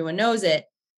and everyone knows it.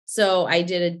 So I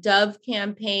did a Dove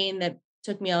campaign that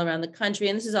took me all around the country.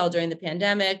 And this is all during the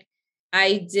pandemic.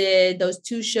 I did those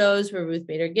 2 shows for Ruth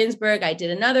Bader Ginsburg. I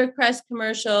did another Crest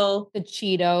commercial. The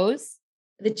Cheetos.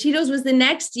 The Cheetos was the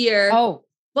next year. Oh.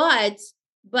 But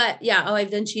yeah. Oh,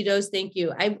 I've done Cheetos. Thank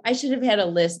you. I should have had a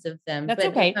list of them. That's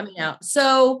but okay. Coming out.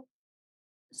 So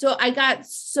I got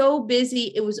so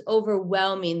busy. It was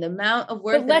overwhelming. The amount of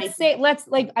work. But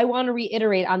I want to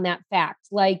reiterate on that fact.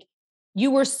 Like,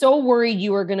 you were so worried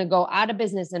you were going to go out of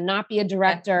business and not be a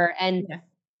director. And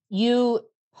you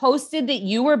posted that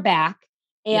you were back.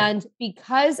 And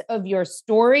because of your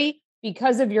story,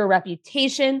 because of your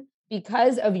reputation,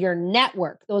 because of your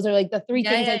network, those are like the 3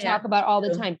 things I talk about all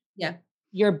the time. Yeah.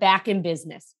 You're back in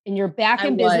business, and you're back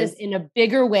in business in a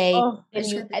bigger way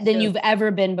than you've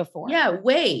ever been before. Yeah,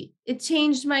 way. It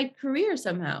changed my career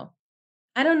somehow.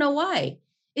 I don't know why.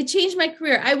 It changed my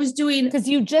career. Because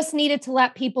you just needed to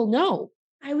let people know.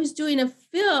 I was doing a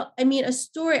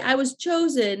story. I was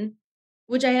chosen,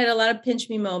 which I had a lot of pinch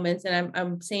me moments, and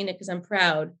I'm saying it because I'm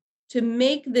proud, to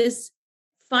make this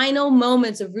final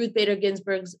moments of Ruth Bader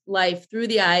Ginsburg's life through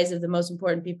the eyes of the most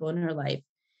important people in her life.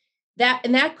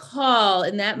 That call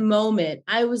in that moment,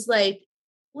 I was like,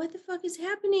 what the fuck is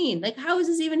happening? Like, how is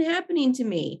this even happening to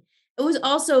me? It was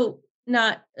also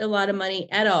not a lot of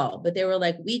money at all, but they were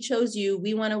like, we chose you.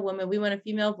 We want a woman. We want a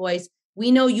female voice. We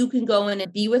know you can go in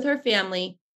and be with her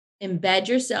family, embed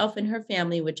yourself in her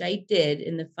family, which I did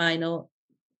in the final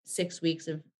 6 weeks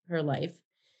of her life.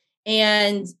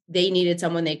 And they needed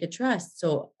someone they could trust.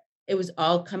 So it was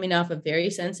all coming off a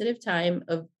very sensitive time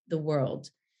of the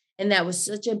world. And that was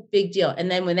such a big deal.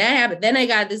 And then when that happened, then I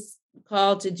got this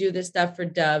call to do this stuff for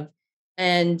Dove.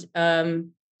 And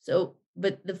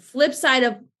but the flip side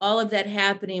of all of that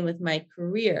happening with my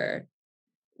career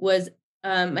was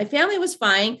my family was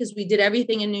fine because we did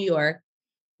everything in New York,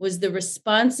 was the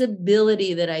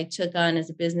responsibility that I took on as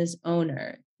a business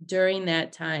owner during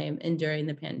that time and during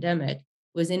the pandemic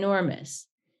was enormous.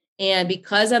 And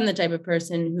because I'm the type of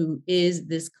person who is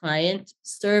this client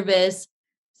service,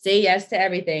 say yes to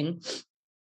everything, it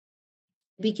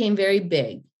became very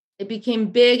big. It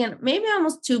became big and maybe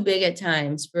almost too big at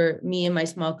times for me and my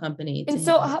small company. And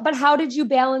so, but how did you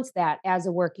balance that as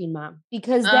a working mom?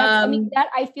 Because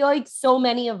I feel like so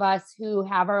many of us who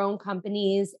have our own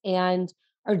companies and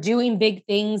are doing big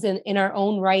things in our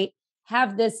own right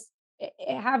have this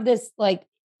like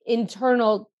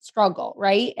internal struggle,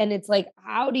 right? And it's like,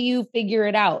 how do you figure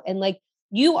it out? And like,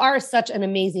 you are such an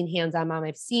amazing hands-on mom.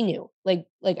 I've seen you I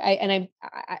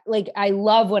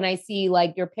love when I see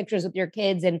like your pictures with your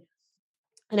kids and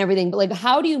everything, but like,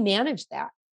 how do you manage that?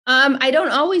 I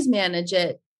don't always manage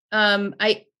it.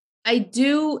 I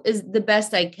do is the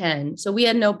best I can. So we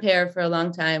had no pair for a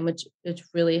long time, which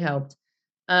really helped.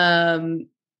 But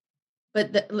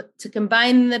to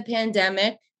combine the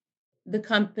pandemic, the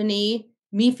company,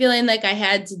 me feeling like I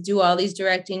had to do all these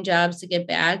directing jobs to get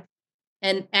back.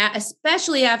 And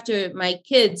especially after my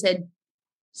kids had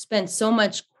spent so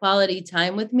much quality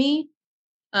time with me,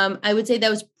 I would say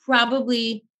that was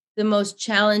probably the most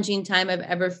challenging time I've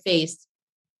ever faced.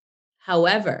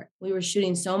 However, we were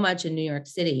shooting so much in New York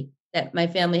City that my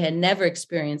family had never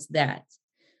experienced that.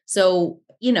 So,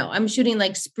 I'm shooting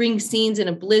like spring scenes in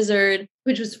a blizzard,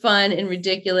 which was fun and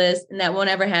ridiculous, and that won't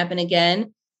ever happen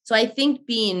again. So I think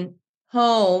being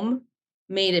home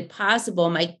made it possible.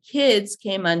 My kids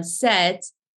came on set.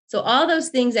 So all those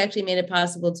things actually made it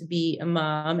possible to be a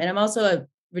mom. And I'm also a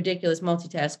ridiculous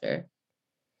multitasker.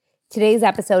 Today's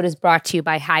episode is brought to you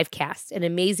by Hivecast, an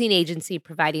amazing agency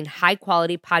providing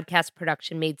high-quality podcast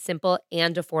production made simple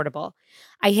and affordable.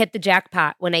 I hit the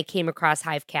jackpot when I came across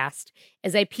Hivecast,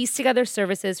 as I pieced together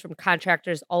services from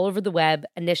contractors all over the web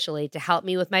initially to help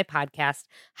me with my podcast.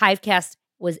 Hivecast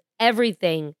was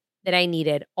everything that I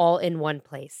needed all in one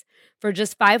place. For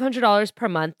just $500 per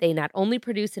month, they not only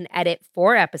produce and edit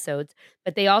 4 episodes,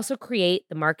 but they also create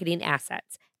the marketing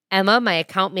assets. Emma, my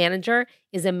account manager,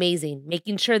 is amazing,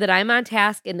 making sure that I'm on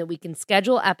task and that we can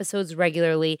schedule episodes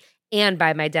regularly and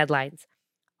by my deadlines.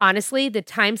 Honestly, the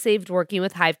time saved working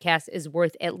with Hivecast is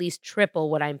worth at least triple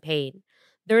what I'm paying.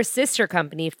 Their sister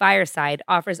company, Fireside,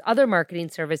 offers other marketing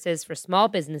services for small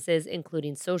businesses,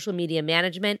 including social media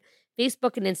management,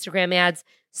 Facebook and Instagram ads,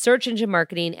 search engine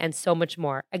marketing, and so much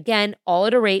more. Again, all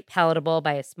at a rate palatable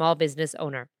by a small business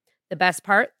owner. The best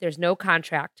part, there's no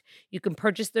contract. You can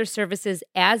purchase their services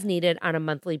as needed on a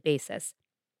monthly basis.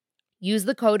 Use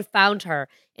the code FOUNDHER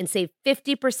and save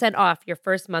 50% off your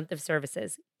first month of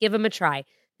services. Give them a try.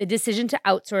 The decision to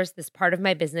outsource this part of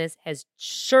my business has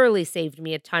surely saved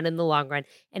me a ton in the long run,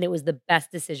 and it was the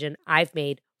best decision I've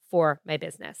made for my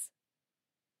business.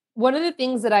 One of the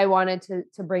things that I wanted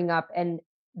to bring up and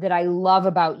that I love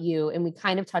about you, and we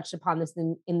kind of touched upon this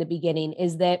in the beginning,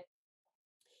 is that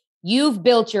you've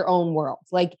built your own world.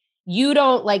 Like, you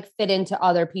don't like fit into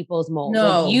other people's molds.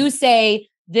 No. Like, you say,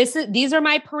 these are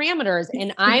my parameters,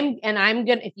 and I'm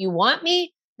gonna, if you want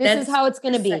me, this is how it's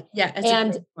gonna be. Yeah.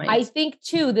 And I think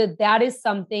too that is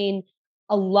something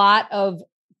a lot of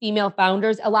female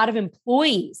founders, a lot of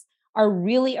employees are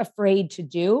really afraid to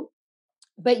do.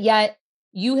 But yet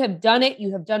you have done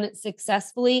it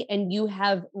successfully, and you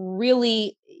have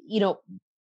really,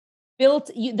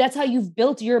 that's how you've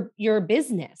built your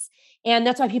business. And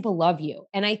that's why people love you.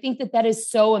 And I think that is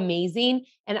so amazing.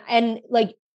 And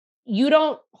like, you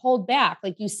don't hold back.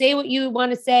 Like, you say what you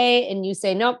want to say, and you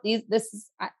say, nope,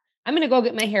 I'm going to go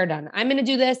get my hair done. I'm going to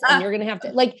do this. And you're going to have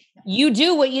to, like, you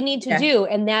do what you need to do.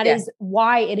 And that is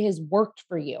why it has worked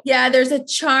for you. Yeah. There's a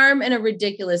charm and a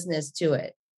ridiculousness to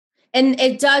it. And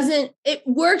it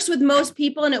works with most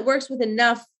people, and it works with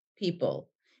enough people.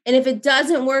 And if it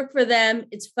doesn't work for them,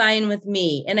 it's fine with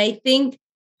me. And I think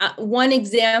one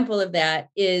example of that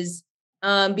is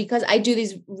because I do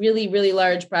these really, really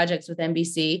large projects with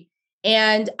NBC.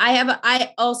 And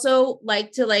I also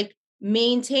like to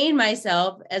maintain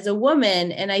myself as a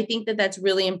woman. And I think that that's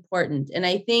really important. And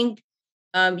I think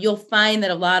you'll find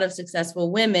that a lot of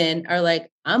successful women are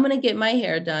like, I'm going to get my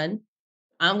hair done.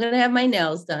 I'm going to have my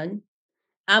nails done.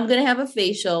 I'm going to have a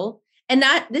facial. And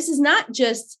this is not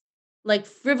just like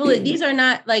frivolous. These are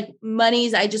not like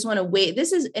monies I just want to wait.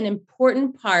 This is an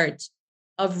important part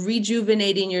of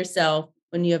rejuvenating yourself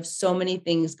when you have so many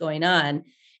things going on.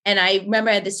 And I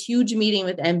remember I had this huge meeting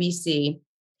with NBC.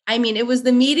 I mean, it was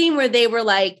the meeting where they were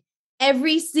like,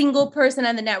 every single person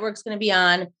on the network's going to be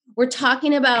on. We're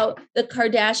talking about the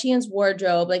Kardashians'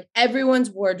 wardrobe, like everyone's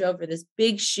wardrobe for this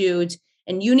big shoot.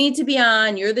 And you need to be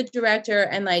on, you're the director.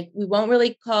 And like, we won't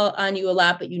really call on you a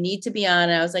lot, but you need to be on.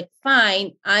 And I was like,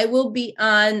 fine, I will be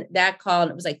on that call.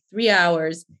 And it was like 3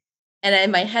 hours. And in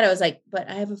my head, I was like, but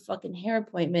I have a fucking hair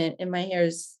appointment and my hair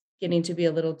is getting to be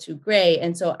a little too gray.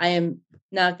 And so I am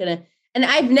not going to, and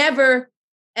I've never,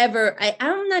 ever,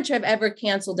 I'm not sure I've ever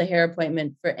canceled a hair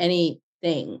appointment for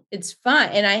anything. It's fine.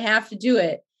 And I have to do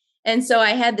it. And so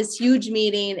I had this huge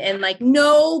meeting, and like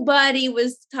nobody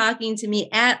was talking to me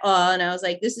at all. And I was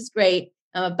like, this is great.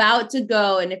 I'm about to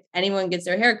go. And if anyone gets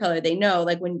their hair color, they know,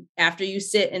 like, after you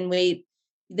sit and wait,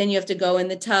 then you have to go in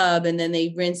the tub and then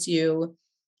they rinse you.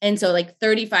 And so like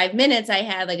 35 minutes I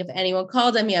had, like, if anyone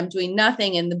called on me, I'm doing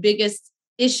nothing. And the biggest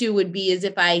issue would be is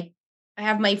if I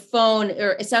have my phone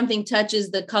or something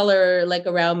touches the color, like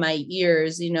around my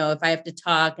ears, if I have to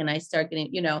talk and I start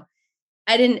getting,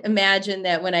 I didn't imagine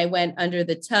that when I went under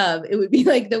the tub, it would be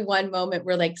like the one moment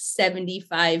where like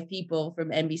 75 people from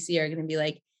NBC are going to be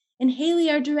like, and Haley,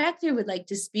 our director, would like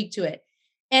to speak to it.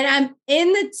 And I'm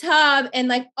in the tub and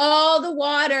like all the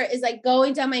water is like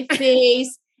going down my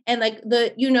face and like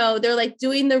they're like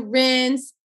doing the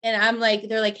rinse. And I'm like,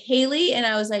 they're like, Haley. And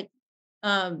I was like,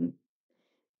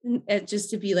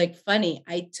 just to be like funny,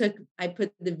 I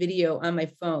put the video on my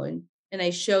phone and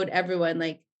I showed everyone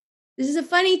like, this is a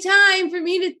funny time for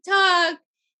me to talk.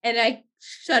 And I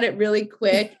shut it really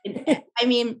quick. And, I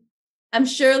mean, I'm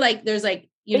sure like there's like,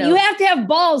 you have to have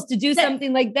balls to do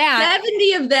something like that.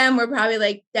 70 of them were probably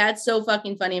like, that's so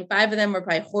fucking funny. And 5 of them were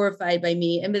probably horrified by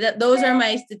me. And those are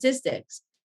my statistics.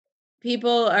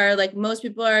 People are like, most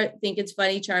people think it's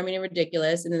funny, charming, and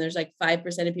ridiculous. And then there's like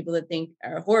 5% of people that think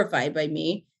are horrified by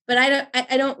me. But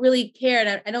I don't really care.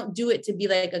 And I don't do it to be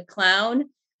like a clown.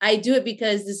 I do it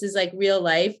because this is like real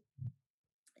life.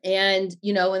 And,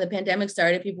 when the pandemic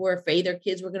started, people were afraid their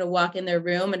kids were going to walk in their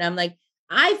room. And I'm like,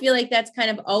 I feel like that's kind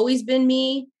of always been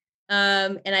me.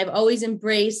 And I've always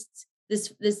embraced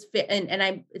this fit.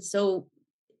 And it's so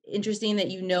interesting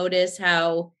that you notice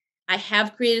how I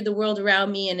have created the world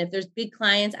around me. And if there's big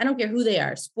clients, I don't care who they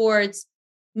are, sports,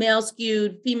 male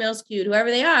skewed, female skewed,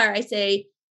 whoever they are, I say,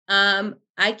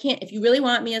 I can't, if you really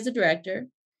want me as a director,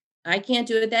 I can't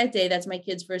do it that day. That's my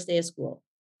kid's first day of school.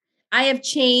 I have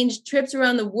changed trips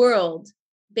around the world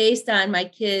based on my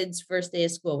kid's first day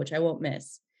of school, which I won't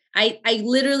miss. I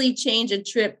literally changed a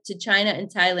trip to China and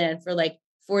Thailand for like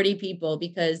 40 people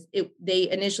because they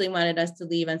initially wanted us to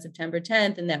leave on September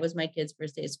 10th. And that was my kid's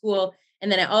first day of school.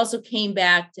 And then I also came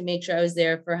back to make sure I was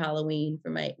there for Halloween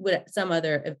for some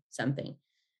other something.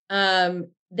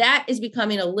 That is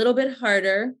becoming a little bit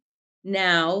harder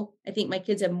now. I think my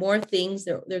kids have more things.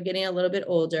 They're getting a little bit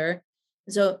older.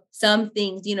 So some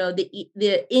things,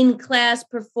 the in-class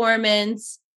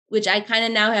performance, which I kind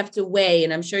of now have to weigh,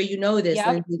 and I'm sure you know this,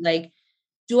 Lindsay, like,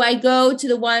 do I go to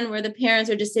the one where the parents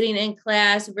are just sitting in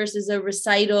class versus a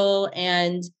recital?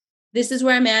 And this is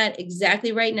where I'm at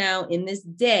exactly right now in this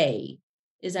day,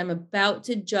 is I'm about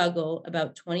to juggle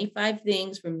about 25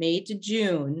 things from May to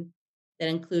June that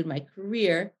include my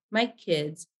career, my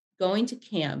kids, going to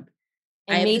camp.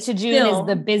 And May to June is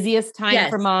the busiest time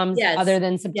for moms other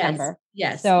than September.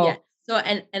 Yes. So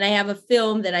and I have a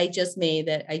film that I just made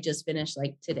that I just finished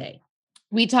like today.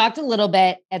 We talked a little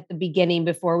bit at the beginning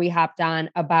before we hopped on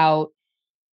about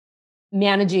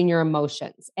managing your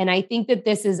emotions. And I think that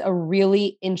this is a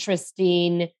really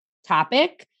interesting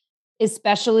topic,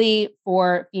 especially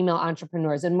for female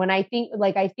entrepreneurs. And when I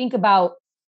think about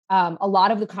a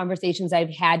lot of the conversations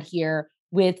I've had here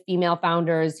with female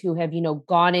founders who have,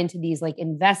 gone into these like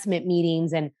investment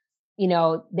meetings and,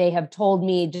 they have told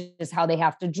me just how they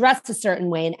have to dress a certain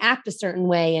way and act a certain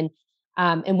way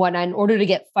and whatnot in order to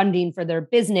get funding for their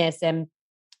business. And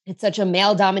it's such a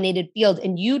male-dominated field.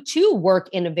 And you too work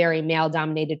in a very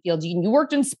male-dominated field. You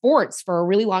worked in sports for a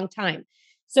really long time.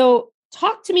 So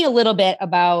talk to me a little bit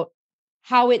about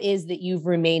how it is that you've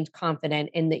remained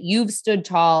confident and that you've stood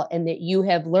tall and that you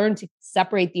have learned to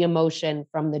separate the emotion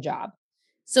from the job.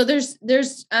 So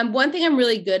there's one thing I'm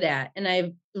really good at, and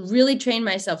I've really trained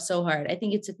myself so hard. I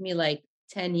think it took me like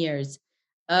 10 years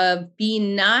of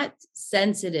being not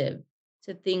sensitive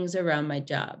to things around my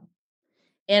job.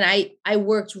 And I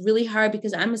worked really hard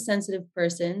because I'm a sensitive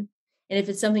person. And if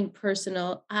it's something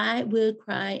personal, I will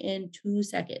cry in 2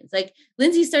 seconds. Like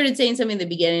Lindsay started saying something in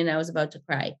the beginning and I was about to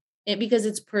cry because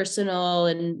it's personal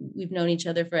and we've known each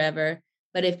other forever.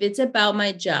 But if it's about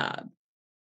my job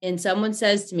and someone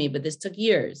says to me, but this took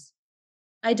years,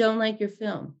 I don't like your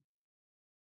film.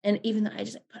 And even though I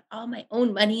just put all my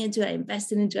own money into it, I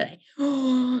invested into it.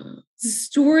 It's a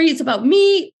story. It's about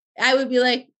me. I would be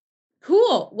like,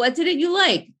 cool. What didn't you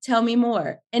like? Tell me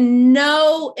more. And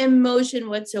no emotion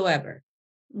whatsoever,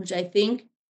 which I think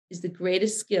is the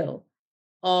greatest skill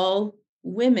all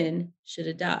women should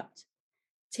adopt.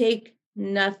 Take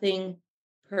nothing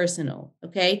personal.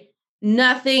 Okay.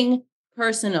 Nothing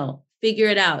personal. Figure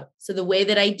it out. So the way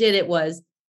that I did it was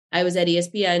I was at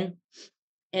ESPN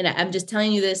and I'm just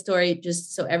telling you this story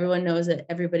just so everyone knows that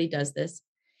everybody does this.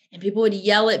 And people would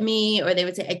yell at me or they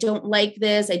would say, I don't like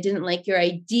this. I didn't like your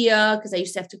idea because I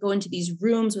used to have to go into these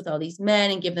rooms with all these men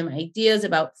and give them ideas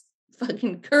about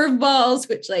fucking curveballs,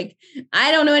 which like, I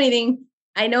don't know anything.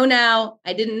 I know now.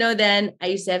 I didn't know then. I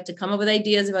used to have to come up with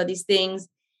ideas about these things.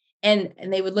 And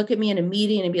they would look at me in a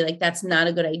meeting and be like, that's not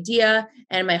a good idea.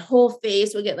 And my whole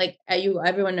face would get like,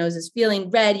 everyone knows this feeling,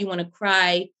 red, you want to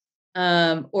cry.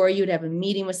 Or you'd have a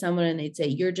meeting with someone and they'd say,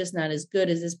 you're just not as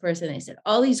good as this person. They said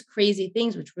all these crazy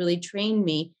things, which really trained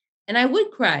me. And I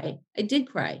would cry. I did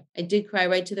cry. I did cry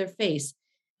right to their face.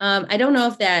 I don't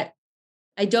know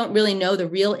I don't really know the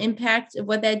real impact of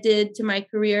what that did to my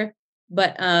career,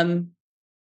 but I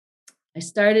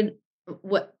started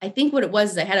what it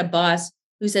was is I had a boss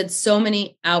who said so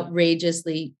many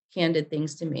outrageously candid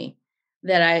things to me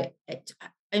that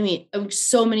I mean,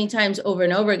 so many times over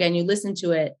and over again, you listen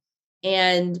to it.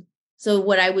 And so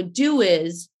what I would do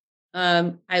is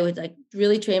I would like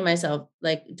really train myself,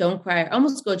 like, don't cry,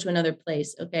 almost go to another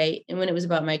place. Okay. And when it was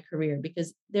about my career,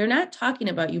 because they're not talking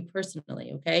about you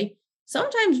personally. Okay.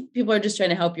 Sometimes people are just trying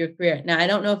to help your career. Now, I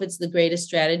don't know if it's the greatest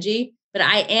strategy, but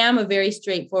I am a very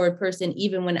straightforward person,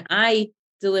 even when I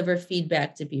deliver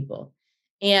feedback to people.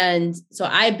 And so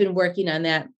I've been working on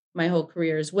that my whole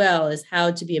career as well, is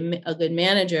how to be a good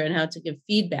manager and how to give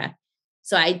feedback.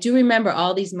 So I do remember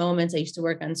all these moments. I used to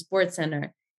work on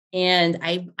SportsCenter, and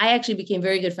I actually became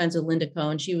very good friends with Linda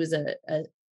Cohn. She was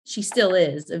she still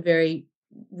is a very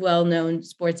well-known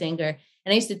sports anchor.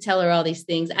 And I used to tell her all these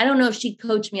things. I don't know if she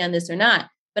coached me on this or not,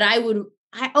 but I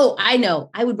know.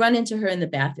 I would run into her in the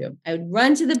bathroom. I would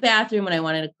run to the bathroom when I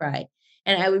wanted to cry.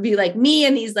 And I would be like me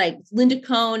and these like Linda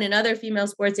Cohn and other female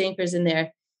sports anchors in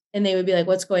there. and they would be like,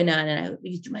 what's going on? And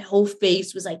my whole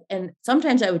face was like, and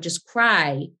sometimes I would just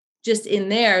cry just in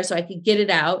there so I could get it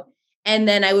out. And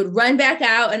then I would run back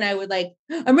out and I would like,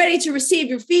 I'm ready to receive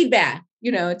your feedback,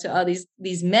 to all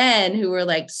these men who were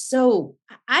like, so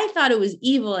I thought it was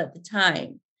evil at the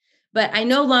time, but I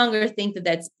no longer think that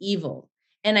that's evil.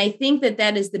 And I think that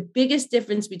that is the biggest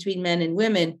difference between men and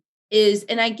women is,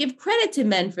 and I give credit to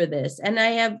men for this. And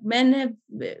men have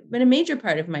been a major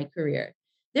part of my career.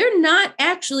 They're not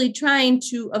actually trying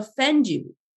to offend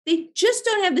you. They just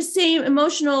don't have the same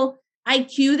emotional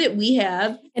IQ that we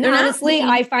have. And honestly,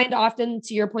 I find often,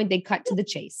 to your point, they cut to the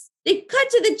chase. They cut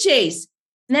to the chase.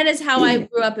 And that is how I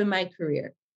grew up in my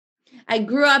career. I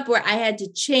grew up where I had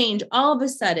to change all of a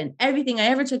sudden everything I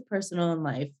ever took personal in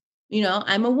life.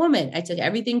 I'm a woman. I took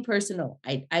everything personal.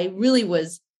 I really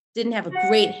didn't have a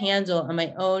great handle on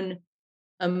my own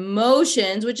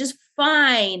emotions, which is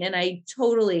fine. And I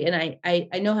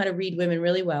know how to read women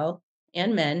really well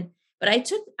and men. But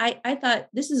I thought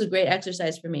this is a great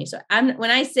exercise for me. So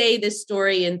when I say this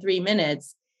story in 3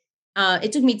 minutes,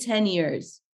 it took me 10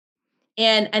 years.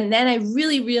 And then I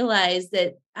really realized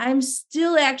that I'm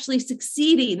still actually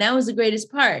succeeding. That was the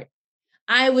greatest part.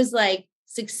 I was like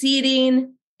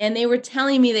succeeding and they were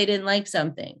telling me they didn't like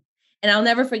something. And I'll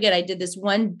never forget, I did this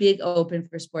one big open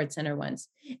for SportsCenter once.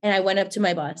 And I went up to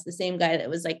my boss, the same guy that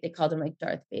was like, they called him like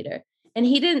Darth Vader. And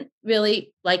he didn't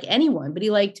really like anyone, but he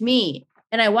liked me.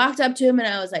 And I walked up to him and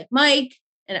I was like, Mike,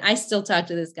 and I still talk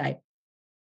to this guy.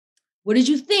 What did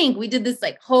you think? We did this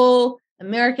like whole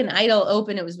American Idol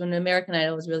open. It was when American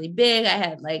Idol was really big. I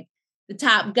had like the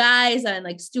top guys on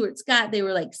like Stuart Scott. They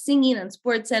were like singing on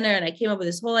SportsCenter. And I came up with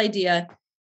this whole idea.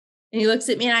 And he looks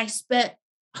at me and I spent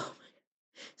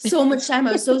so much time.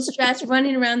 I was so stressed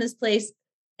running around this place.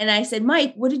 And I said,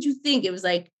 Mike, what did you think? It was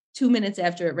like 2 minutes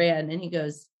after it ran. And he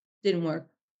goes, didn't work.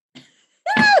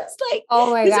 It's like,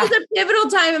 oh my God. This was a pivotal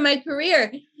time in my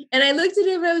career. And I looked at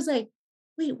him and I was like,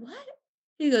 wait, what?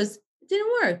 He goes, it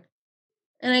didn't work.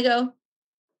 And I go,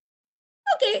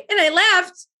 okay. And I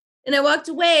laughed and I walked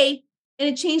away and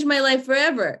it changed my life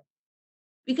forever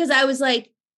because I was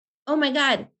like, oh my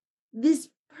God, this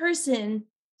person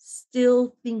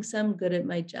still thinks I'm good at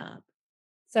my job.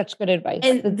 Such good advice.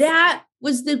 And that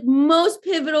was the most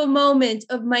pivotal moment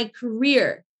of my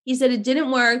career. He said it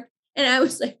didn't work. And I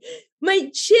was like,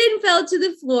 my chin fell to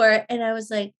the floor and I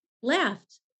was like,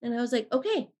 laughed. And I was like,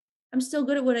 okay, I'm still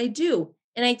good at what I do.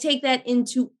 And I take that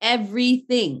into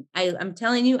everything. I'm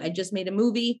telling you, I just made a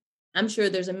movie. I'm sure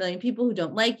there's a million people who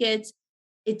don't like it.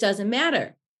 It doesn't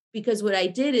matter because what I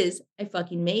did is I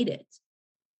fucking made it.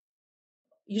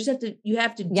 You have to do it. You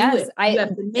have to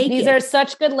make these it. are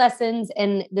such good lessons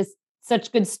and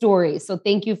such good stories. So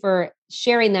thank you for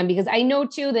sharing them because I know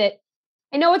too that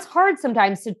it's hard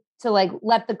sometimes to like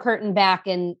let the curtain back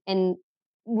and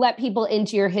let people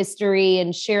into your history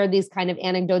and share these kind of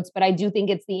anecdotes. But I do think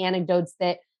it's the anecdotes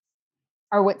that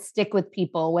are what stick with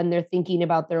people when they're thinking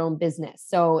about their own business.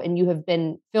 So, and you have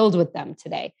been filled with them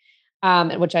today,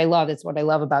 which I love. It's what I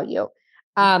love about you.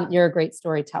 You're a great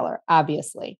storyteller,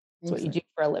 obviously. That's what you do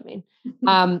for a living.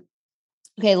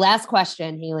 Okay. Last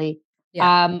question, Haley.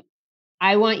 Yeah.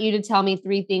 I want you to tell me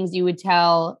 3 things you would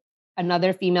tell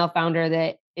another female founder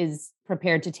that is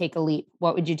prepared to take a leap.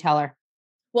 What would you tell her?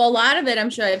 Well, a lot of it I'm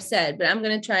sure I've said, but I'm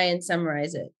going to try and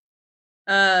summarize it.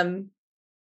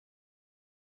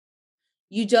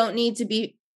 You don't need to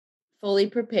be fully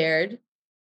prepared.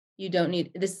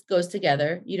 This goes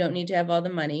together. You don't need to have all the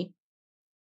money.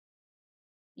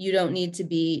 You don't need to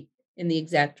be in the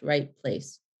exact right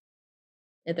place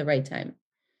at the right time.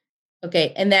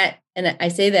 Okay. And I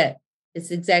say that it's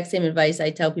the exact same advice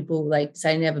I tell people who like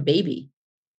deciding to have a baby.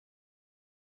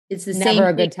 It's the same. Never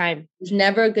a good time. There's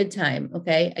never a good time.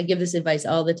 Okay. I give this advice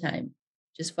all the time.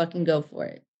 Just fucking go for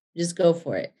it. Just go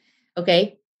for it.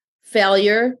 Okay.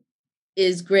 Failure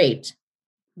is great.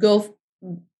 Go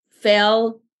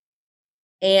fail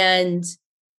and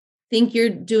think you're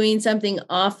doing something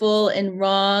awful and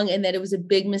wrong and that it was a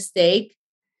big mistake.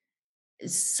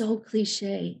 It's so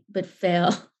cliche, but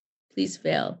fail. Please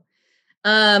fail.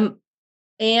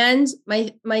 And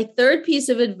my third piece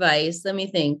of advice, let me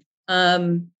think.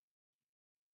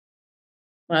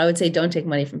 Well, I would say don't take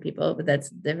money from people, but that's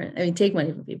different. I mean, take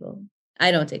money from people.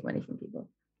 I don't take money from people.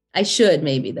 I should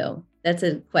maybe though. That's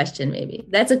a question maybe.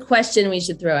 That's a question we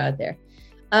should throw out there.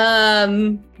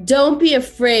 Don't be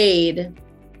afraid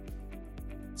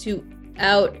to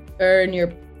out earn your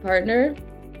partner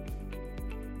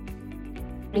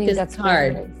because it's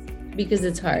hard. Because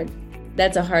it's hard.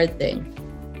 That's a hard thing.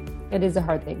 It is a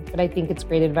hard thing, but I think it's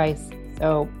great advice.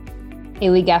 So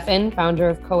Haley Geffen, founder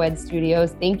of Coed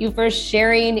Studios, thank you for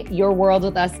sharing your world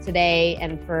with us today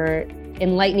and for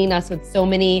enlightening us with so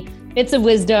many bits of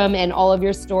wisdom and all of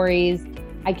your stories.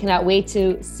 I cannot wait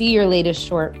to see your latest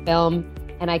short film,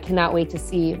 and I cannot wait to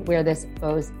see where this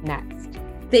goes next.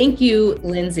 Thank you,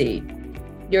 Lindsay.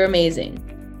 You're amazing.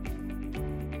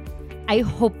 I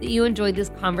hope that you enjoyed this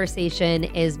conversation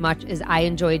as much as I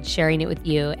enjoyed sharing it with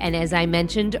you. And as I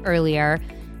mentioned earlier,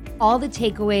 all the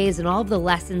takeaways and all of the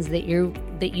lessons that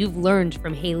you've learned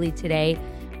from Haley today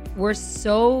were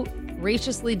so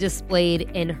graciously displayed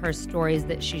in her stories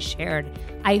that she shared.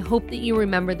 I hope that you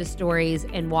remember the stories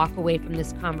and walk away from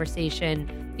this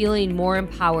conversation feeling more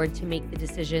empowered to make the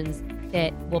decisions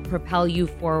that will propel you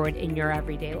forward in your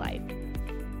everyday life.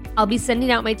 I'll be sending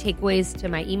out my takeaways to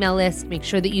my email list. Make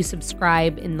sure that you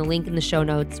subscribe in the link in the show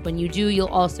notes. When you do, you'll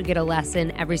also get a lesson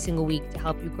every single week to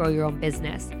help you grow your own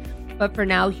business. But for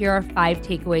now, here are 5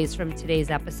 takeaways from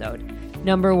today's episode.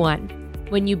 Number 1,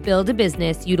 when you build a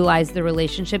business, utilize the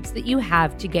relationships that you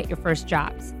have to get your first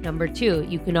jobs. Number 2,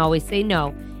 you can always say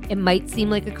no. It might seem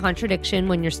like a contradiction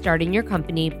when you're starting your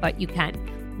company, but you can.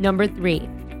 Number 3,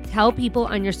 tell people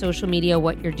on your social media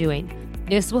what you're doing.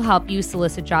 This will help you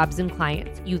solicit jobs and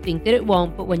clients. You think that it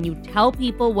won't, but when you tell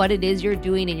people what it is you're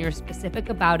doing and you're specific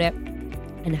about it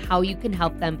and how you can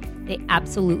help them, they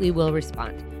absolutely will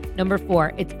respond. Number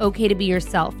 4, it's okay to be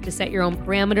yourself, to set your own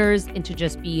parameters and to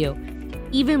just be you.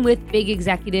 Even with big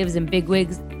executives and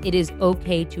bigwigs, it is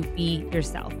okay to be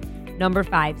yourself. Number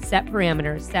 5, set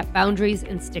parameters, set boundaries,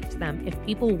 and stick to them. If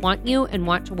people want you and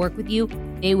want to work with you,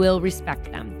 they will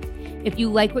respect them. If you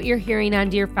like what you're hearing on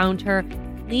Dear Founder,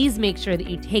 please make sure that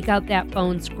you take out that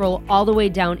phone, scroll all the way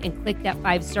down, and click that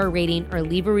 5-star rating or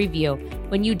leave a review.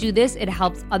 When you do this, it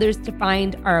helps others to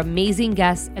find our amazing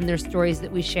guests and their stories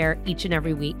that we share each and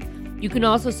every week. You can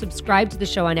also subscribe to the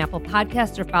show on Apple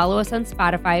Podcasts or follow us on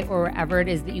Spotify or wherever it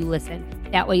is that you listen.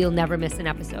 That way you'll never miss an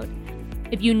episode.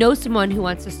 If you know someone who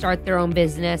wants to start their own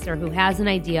business or who has an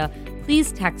idea,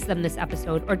 please text them this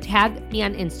episode or tag me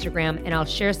on Instagram and I'll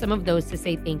share some of those to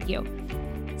say thank you.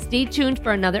 Stay tuned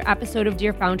for another episode of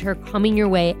Dear Founder coming your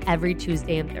way every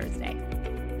Tuesday and Thursday.